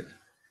losing.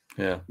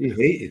 Yeah. He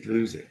hated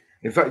losing.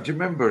 In fact, do you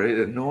remember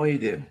it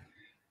annoyed him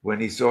when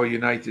he saw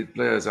United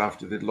players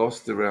after they'd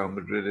lost to Real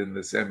Madrid in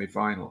the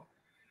semi-final,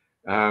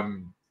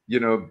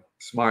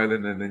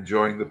 smiling and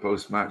enjoying the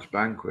post-match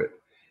banquet.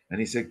 And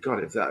he said,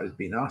 God, if that had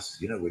been us,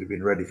 we'd have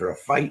been ready for a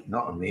fight,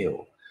 not a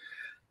meal.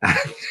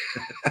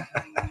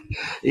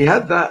 He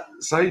had that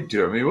side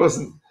to him. He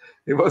wasn't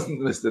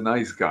Mr.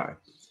 Nice Guy.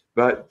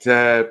 But,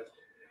 that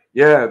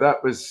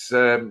was...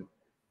 that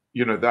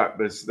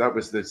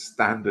was the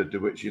standard to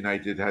which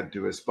United had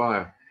to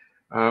aspire.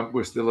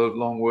 We're still a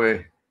long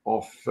way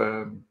off.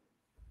 There's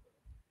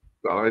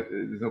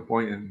no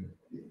point in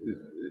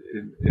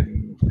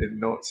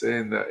not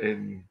saying that.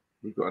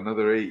 We've got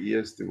another 8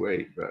 years to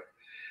wait, but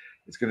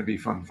it's going to be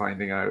fun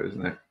finding out,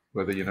 isn't it,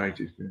 whether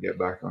United can get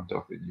back on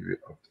top of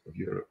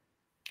Europe.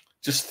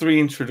 Just 3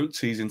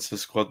 introductees into the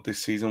squad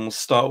this season. We'll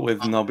start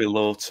with Nobby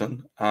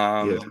Lowton.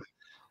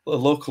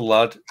 local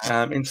lad,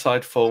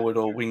 inside forward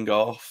or wing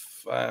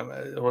off,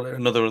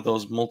 another of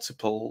those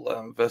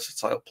multiple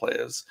versatile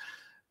players.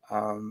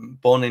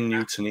 Born in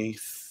Newton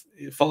Heath.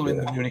 Following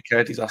the Munich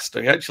air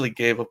disaster, he actually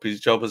gave up his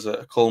job as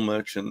a coal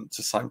merchant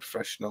to sign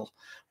professional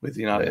with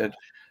United.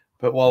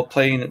 But while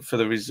playing for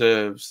the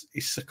reserves, he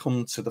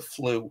succumbed to the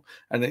flu.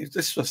 And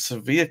this was a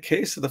severe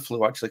case of the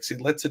flu, actually, because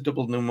it led to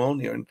double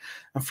pneumonia. And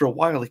for a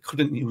while, he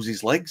couldn't use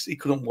his legs. He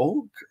couldn't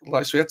walk.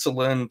 So he had to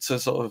learn to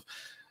sort of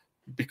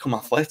become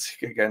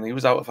athletic again. He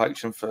was out of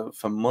action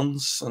for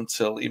months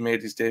until he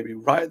made his debut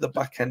right at the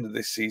back end of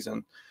this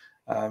season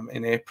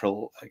in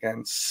April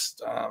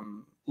against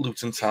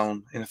Luton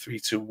Town in a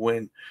 3-2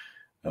 win.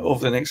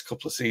 Over the next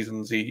couple of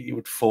seasons, he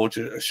would forge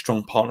a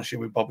strong partnership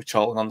with Bobby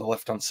Charlton on the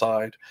left-hand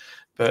side.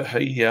 But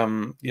he,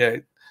 a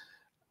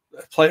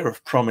player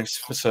of promise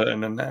for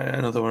certain, and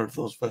another one of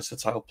those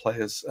versatile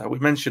players. We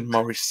mentioned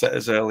Maurice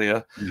Setters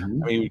earlier. I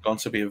mean, he was going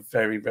to be a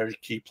very, very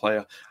key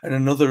player. And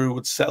another who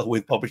would settle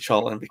with Bobby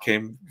Charlton and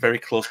became very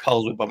close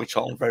pals with Bobby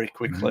Charlton very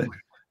quickly.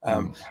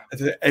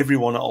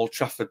 Everyone at Old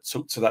Trafford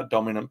took to that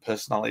dominant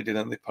personality,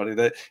 didn't they,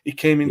 Paddy? He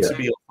came in to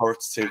be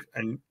authoritative,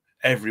 and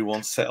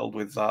everyone settled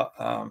with that,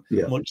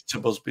 much to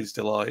Busby's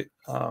delight.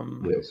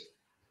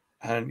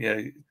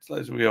 And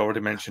as we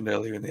already mentioned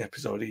earlier in the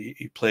episode,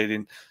 he played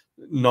in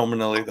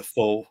nominally the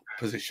full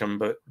position,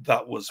 but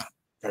that was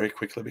very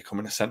quickly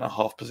becoming a centre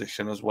half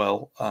position as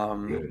well.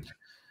 And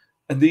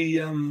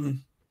the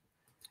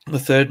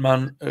third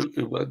man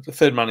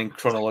in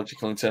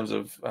chronological in terms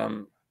of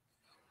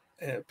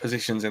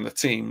positions in the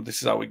team.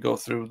 This is how we go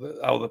through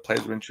how the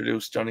players were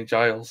introduced. Johnny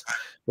Giles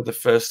was the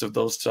first of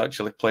those to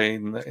actually play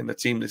in the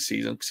team this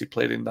season because he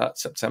played in that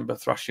September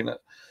thrashing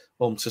at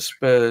home to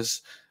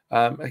Spurs.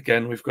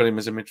 Again, we've got him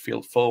as a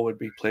midfield forward,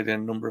 but he played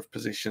in a number of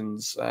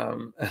positions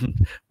and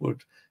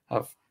would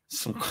have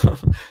some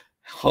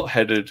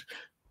hot-headed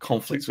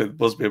conflicts with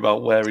Busby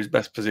about where his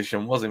best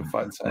position was, in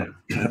fact.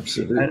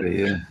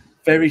 Absolutely,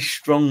 Very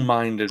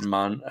strong-minded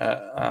man.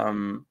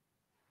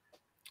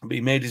 But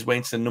he made his way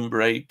into the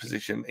number 8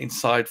 position,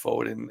 inside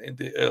forward in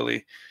the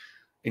early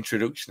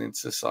introduction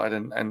into the side.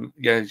 And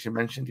as you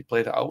mentioned, he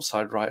played at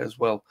outside right as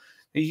well.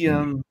 He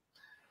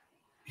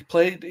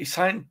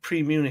signed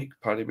pre-Munich,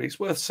 Paddy, but it's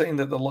worth saying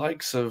that the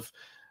likes of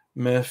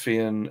Murphy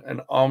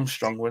and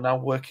Armstrong were now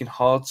working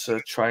hard to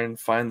try and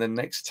find the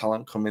next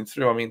talent coming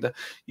through. I mean,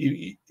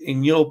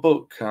 in your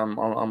book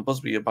on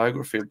Busby, your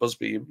biography of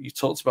Busby, you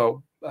talked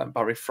about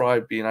Barry Fry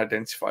being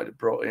identified and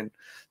brought in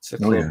to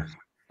the club.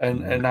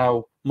 And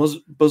now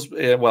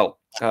Busby,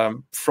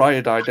 Fry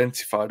had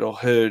identified or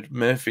heard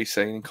Murphy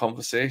saying in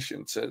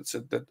conversation to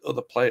the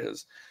other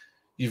players,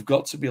 you've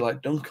got to be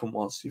like Duncan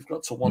was. You've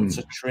got to want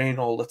to train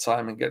all the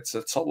time and get to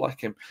the top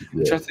like him.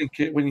 Which I think,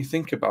 when you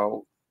think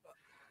about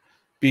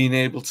being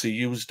able to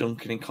use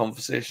Duncan in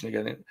conversation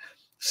again, it's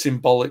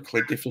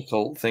symbolically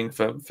difficult thing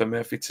for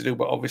Murphy to do,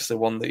 but obviously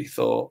one that he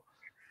thought,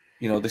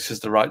 this is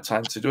the right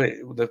time to do it.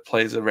 The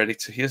players are ready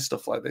to hear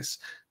stuff like this.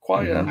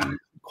 Quite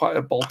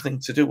a bold thing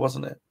to do,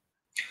 wasn't it?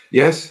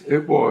 Yes,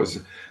 it was.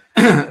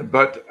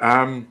 But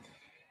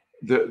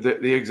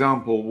the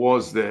example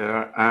was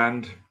there,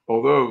 and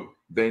although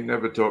they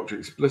never talked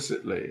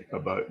explicitly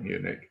about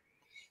Munich,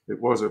 it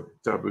was a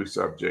taboo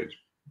subject.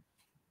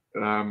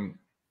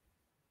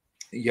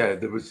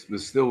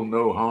 There's still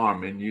no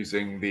harm in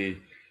using the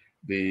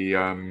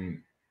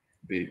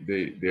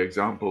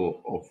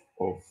example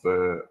of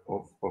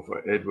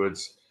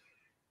Edwards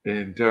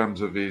in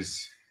terms of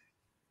his.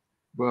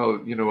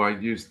 Well, I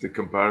used the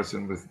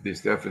comparison with Di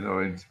Stefano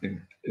in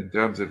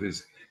terms of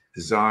his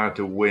desire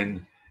to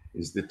win,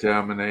 his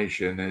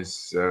determination,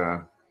 his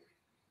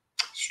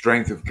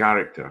strength of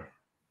character.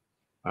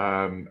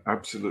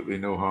 Absolutely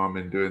no harm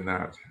in doing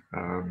that.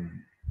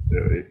 In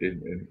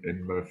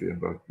Murphy and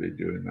Busby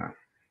doing that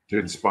to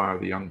inspire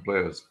the young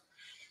players.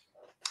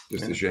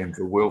 Just a shame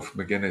for Wilf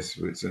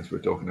McGuinness, since we're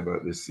talking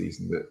about this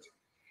season,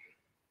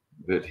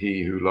 that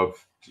he who loved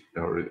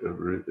or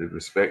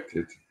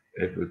respected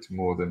Edwards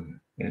more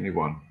than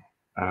anyone,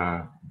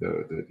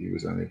 that he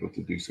was unable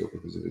to do so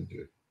because of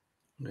injury.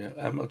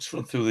 I'll just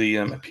run through the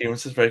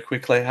appearances very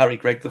quickly. Harry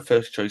Gregg, the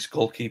first choice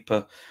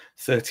goalkeeper,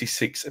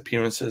 36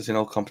 appearances in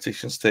all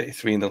competitions,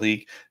 33 in the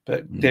league.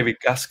 But David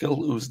Gaskell,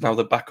 who's now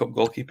the backup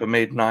goalkeeper,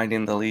 made 9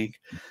 in the league.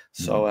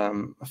 So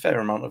a fair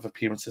amount of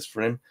appearances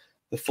for him.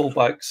 The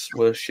fullbacks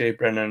were Shea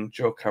Brennan,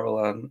 Joe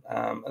Carolan,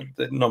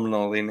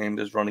 nominally named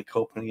as Ronnie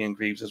Cope and Ian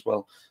Greaves as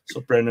well.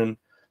 So Brennan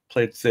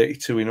played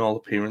 32 in all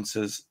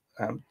appearances.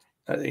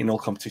 In all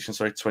competitions,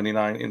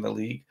 29 in the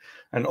league.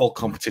 And all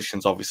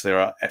competitions, obviously,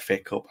 are FA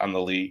Cup and the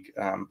league.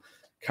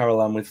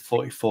 Carolan with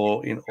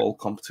 44 in all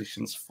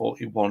competitions,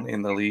 41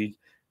 in the league.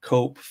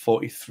 Cope,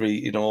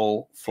 43 in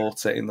all,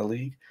 40 in the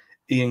league.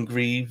 Ian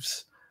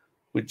Greaves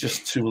with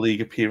just 2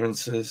 league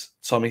appearances.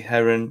 Tommy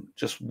Heron,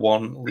 just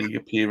 1 league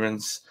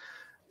appearance.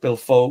 Bill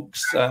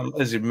Folkes,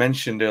 as you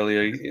mentioned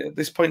earlier, at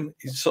this point,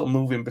 he's sort of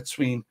moving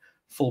between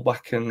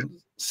fullback and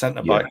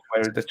centre back,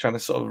 where they're trying to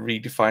sort of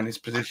redefine his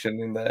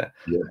position in there.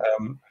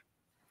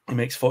 He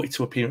makes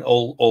 42 appearances,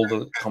 all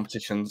the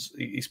competitions.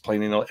 He's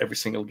playing in every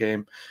single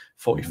game,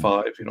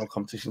 45 in all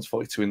competitions,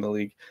 42 in the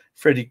league.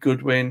 Freddie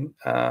Goodwin,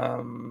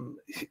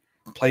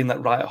 playing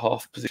that right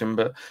half position,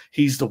 but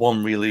he's the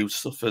one really who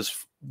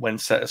suffers when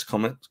Setters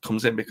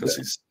comes in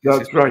because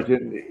that's right.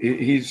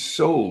 He's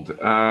sold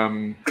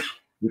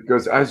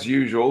because, as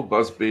usual,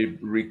 Busby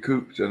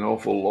recouped an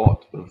awful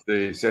lot of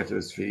the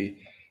Setters fee,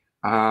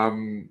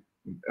 and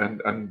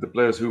the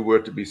players who were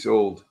to be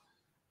sold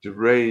to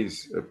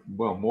raise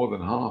more than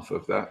half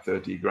of that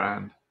 30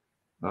 grand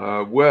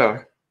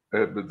were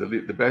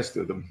the best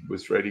of them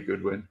was Freddie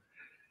Goodwin,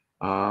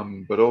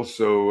 but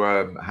also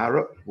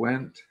Harrop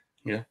went,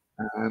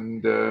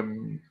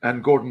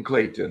 and Gordon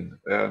Clayton,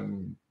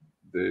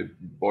 the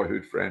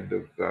boyhood friend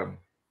of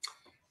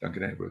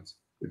Duncan Edwards,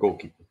 the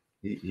goalkeeper.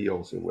 He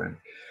also went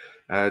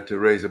to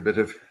raise a bit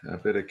of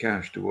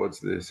cash towards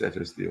the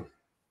Setters deal.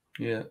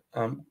 Yeah,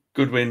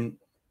 Goodwin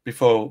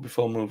before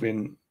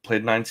moving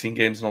played 19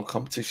 games in all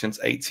competitions,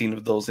 18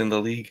 of those in the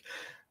league.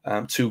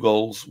 2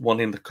 goals, 1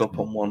 in the cup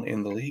and 1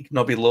 in the league.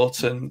 Nobby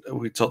Lawton,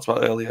 we talked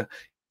about earlier,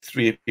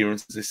 3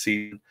 appearances this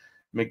season.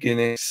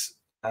 McGuinness,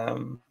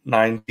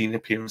 19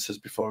 appearances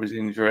before his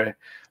injury.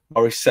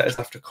 Maurice Setters,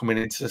 after coming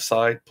into the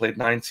side, played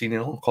 19 in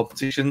all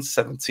competitions,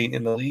 17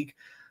 in the league.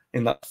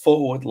 In that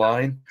forward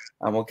line,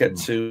 and we'll get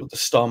to the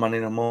Starman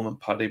in a moment,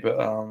 Paddy, but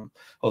or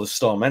the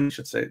Starmen, I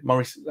should say.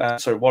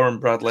 Warren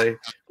Bradley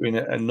doing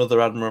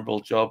another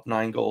admirable job,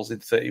 9 goals in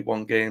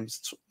 31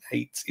 games,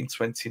 8 in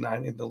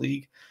 29 in the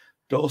league.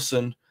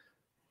 Dawson,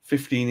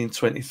 15 in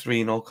 23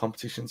 in all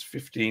competitions,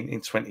 15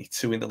 in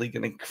 22 in the league,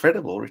 an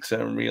incredible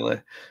return,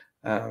 really.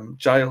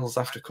 Giles,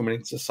 after coming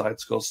into the side,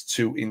 scores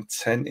 2 in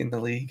 10 in the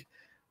league.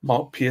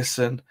 Mark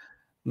Pearson,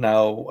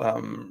 now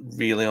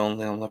really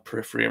only on the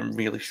periphery and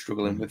really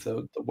struggling with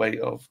the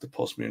weight of the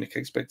post-Munich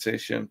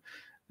expectation.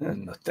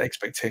 The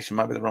expectation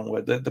might be the wrong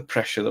word. The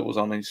pressure that was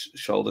on his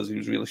shoulders, he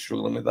was really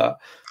struggling with that.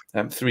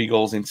 3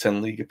 goals in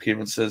 10 league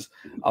appearances.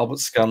 Albert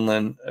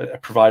Scanlon, a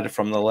provider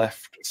from the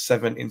left,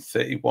 7 in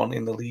 31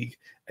 in the league,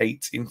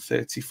 8 in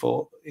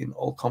 34 in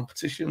all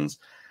competitions.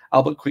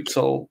 Albert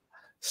Quicksall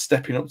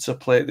stepping up to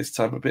play at this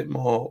time a bit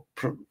more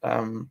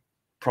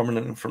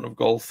prominent in front of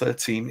goal,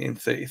 13 in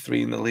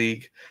 33 in the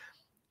league,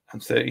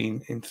 and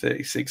 13 in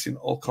 36 in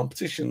all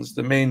competitions.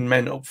 The main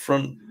men up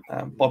front,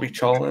 Bobby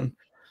Charlton,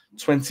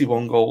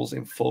 21 goals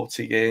in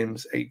 40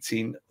 games,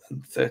 18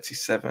 and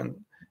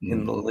 37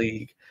 in the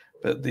league.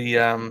 But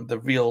the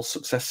real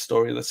success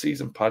story of the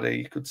season, Paddy,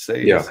 you could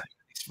say, is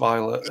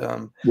Violet.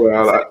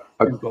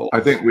 I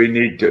think we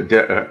need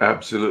to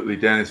absolutely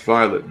Dennis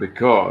Violet,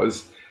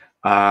 because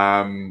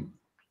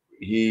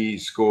he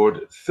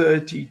scored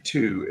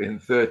 32 in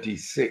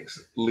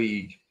 36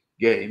 league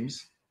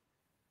games,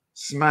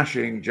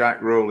 smashing Jack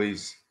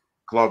Rowley's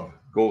club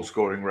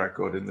goal-scoring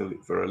record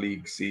for a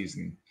league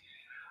season,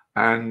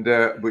 and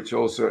which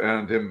also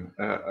earned him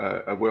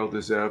a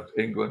well-deserved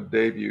England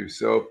debut.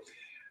 So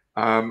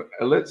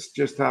let's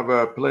just have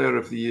a Player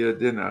of the Year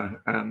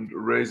dinner and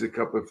raise a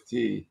cup of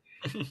tea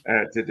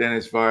to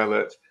Dennis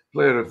Violet,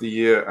 Player of the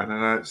Year and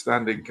an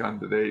outstanding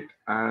candidate,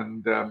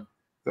 and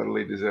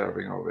thoroughly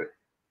deserving of it.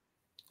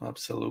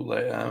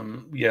 Absolutely.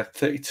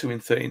 32 in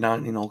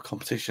 39 in all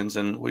competitions.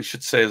 And we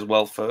should say as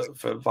well for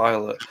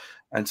Violet,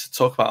 and to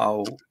talk about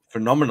how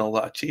phenomenal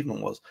that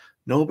achievement was,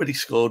 nobody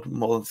scored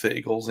more than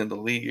 30 goals in the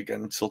league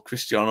again until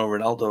Cristiano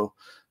Ronaldo,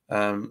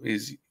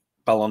 his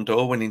Ballon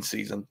d'Or winning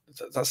season.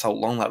 That's how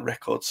long that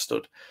record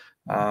stood.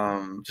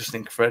 Just an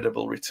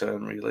incredible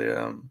return, really.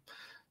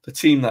 The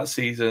team that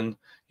season,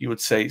 you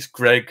would say, it's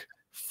Greg,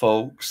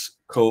 Folks,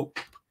 Cope,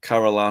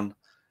 Carolan,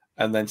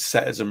 and then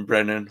Setters and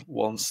Brennan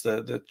once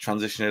the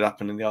transition had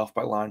happened in the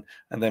halfback line,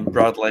 and then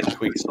Bradley,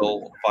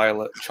 Quicksall,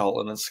 Violet,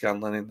 Charlton, and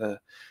Scanlon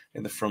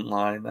in the front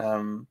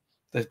line.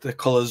 The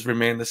colours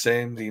remain the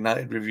same. The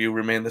United review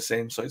remain the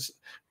same. So it's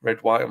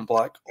red, white, and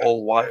black,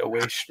 all white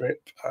away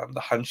strip.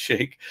 The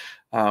handshake,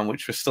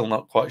 which we're still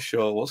not quite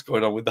sure what's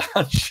going on with the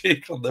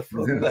handshake on the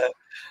front there.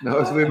 Now,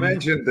 as we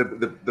mentioned,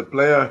 the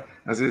player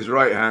has his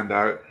right hand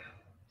out,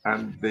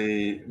 and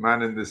the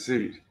man in the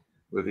suit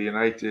with the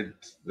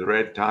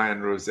red tie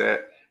and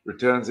rosette,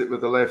 returns it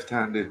with a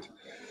left-handed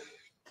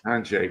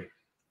handshake.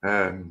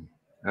 And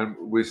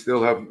we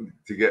still haven't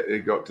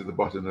got to the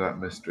bottom of that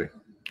mystery.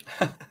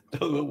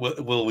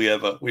 Will we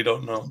ever? We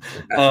don't know.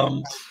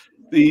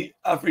 The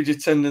average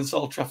attendance at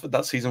Old Trafford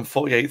that season,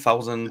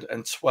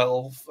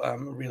 48,012. A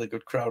really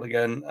good crowd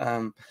again.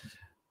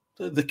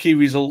 The key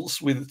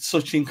results with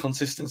such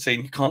inconsistency,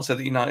 and you can't say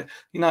that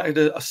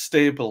United are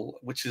stable,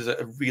 which is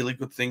a really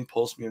good thing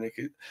post-Munich,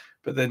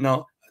 but they're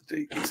not.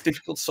 It's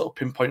difficult to sort of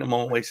pinpoint a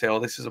moment where you say, oh,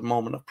 this is a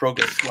moment of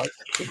progress. Like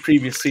in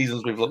previous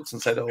seasons, we've looked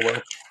and said, oh,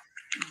 well,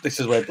 this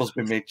is where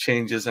Busby made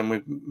changes and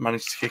we've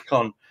managed to kick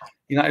on.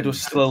 United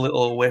was still a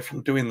little away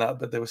from doing that,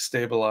 but they were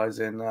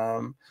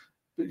stabilising.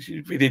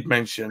 We did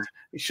mention,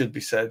 it should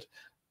be said,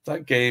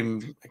 that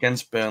game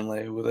against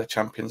Burnley, who were the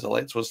champions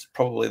elect, was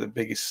probably the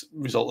biggest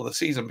result of the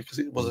season, because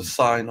it was a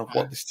sign of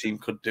what this team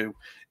could do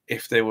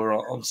if they were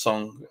on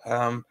song.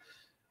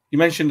 You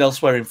mentioned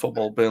elsewhere in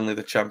football, Burnley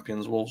the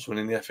champions, Wolves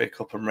winning the FA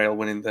Cup and Real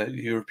winning the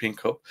European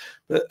Cup.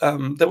 But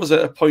there was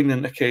a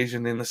poignant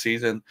occasion in the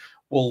season.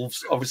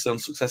 Wolves obviously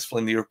unsuccessful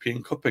in the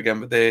European Cup again,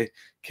 but they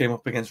came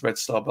up against Red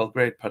Star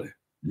Belgrade, Paddy.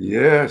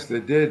 Yes, they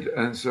did.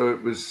 And so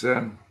it was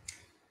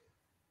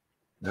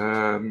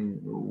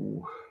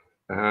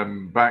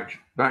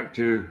back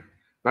to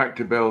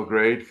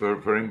Belgrade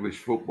for English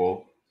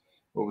football.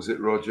 What was it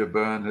Roger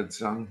Byrne had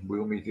sung?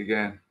 We'll meet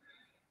again.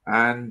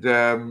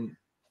 And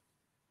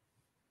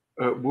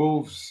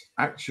Wolves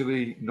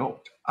actually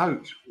knocked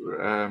out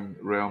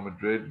Real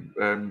Madrid,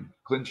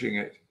 clinching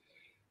it.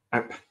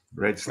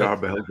 Red Star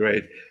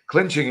Belgrade,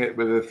 clinching it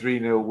with a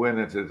 3-0 win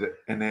at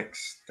an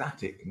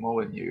ecstatic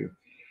Molineux.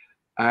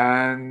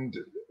 And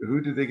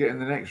who did they get in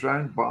the next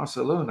round?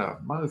 Barcelona,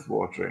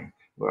 mouth-watering.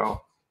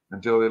 Well,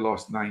 until they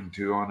lost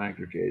 9-2 on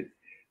aggregate.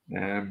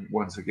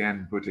 Once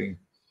again, putting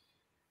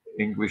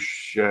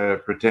English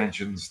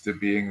pretensions to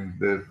being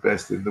the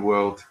best in the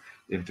world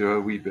into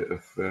a wee bit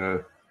of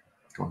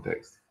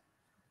context.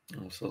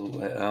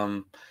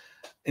 Absolutely.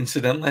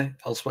 Incidentally,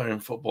 elsewhere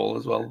in football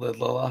as well, the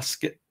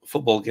last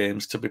football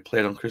games to be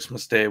played on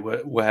Christmas Day were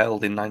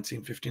held in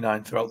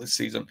 1959 throughout this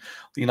season.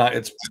 The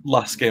United's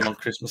last game on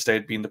Christmas Day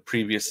had been the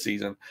previous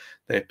season.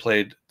 They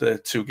played the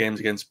 2 games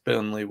against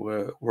Burnley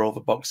were over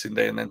Boxing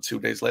Day, and then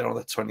 2 days later on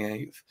the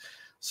 28th.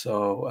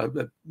 So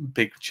a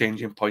big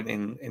changing point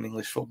in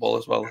English football,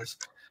 as well as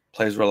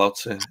players were allowed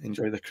to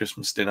enjoy the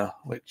Christmas dinner,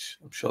 which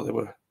I'm sure they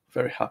were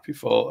very happy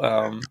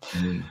for.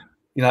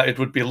 United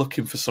would be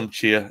looking for some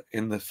cheer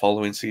in the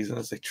following season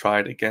as they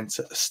tried again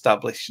to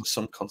establish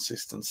some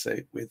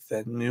consistency with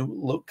their new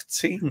look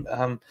team.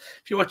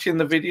 If you're watching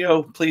the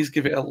video, please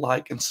give it a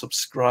like and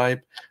subscribe.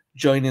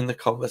 Join in the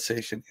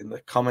conversation in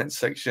the comment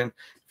section.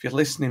 If you're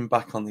listening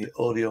back on the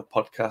audio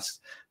podcast,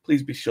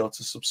 please be sure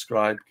to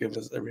subscribe. Give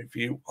us a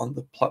review on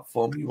the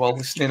platform you are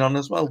listening on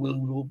as well. We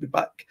will be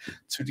back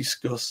to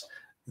discuss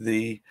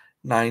the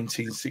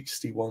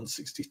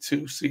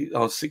 1961-62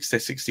 or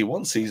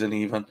 60-61 season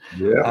even.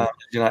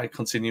 United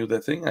continue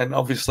their thing, and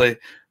obviously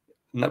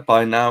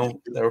by now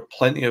there are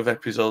plenty of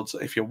episodes.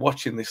 If you're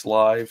watching this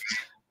live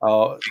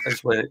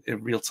as we're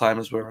in real time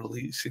as we're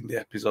releasing the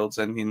episodes,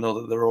 and you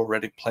know that there are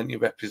already plenty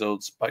of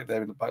episodes back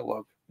there in the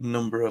backlog,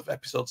 number of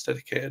episodes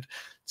dedicated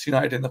to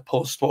United in the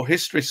post-war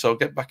history. So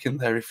get back in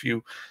there if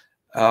you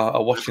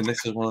are watching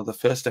this as one of the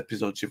first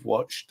episodes you've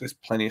watched. There's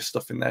plenty of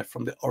stuff in there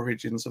from the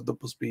origins of the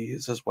Busby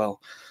years as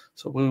well.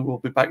 So we will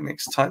be back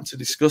next time to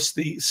discuss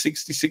the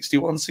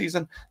 60-61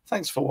 season.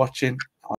 Thanks for watching.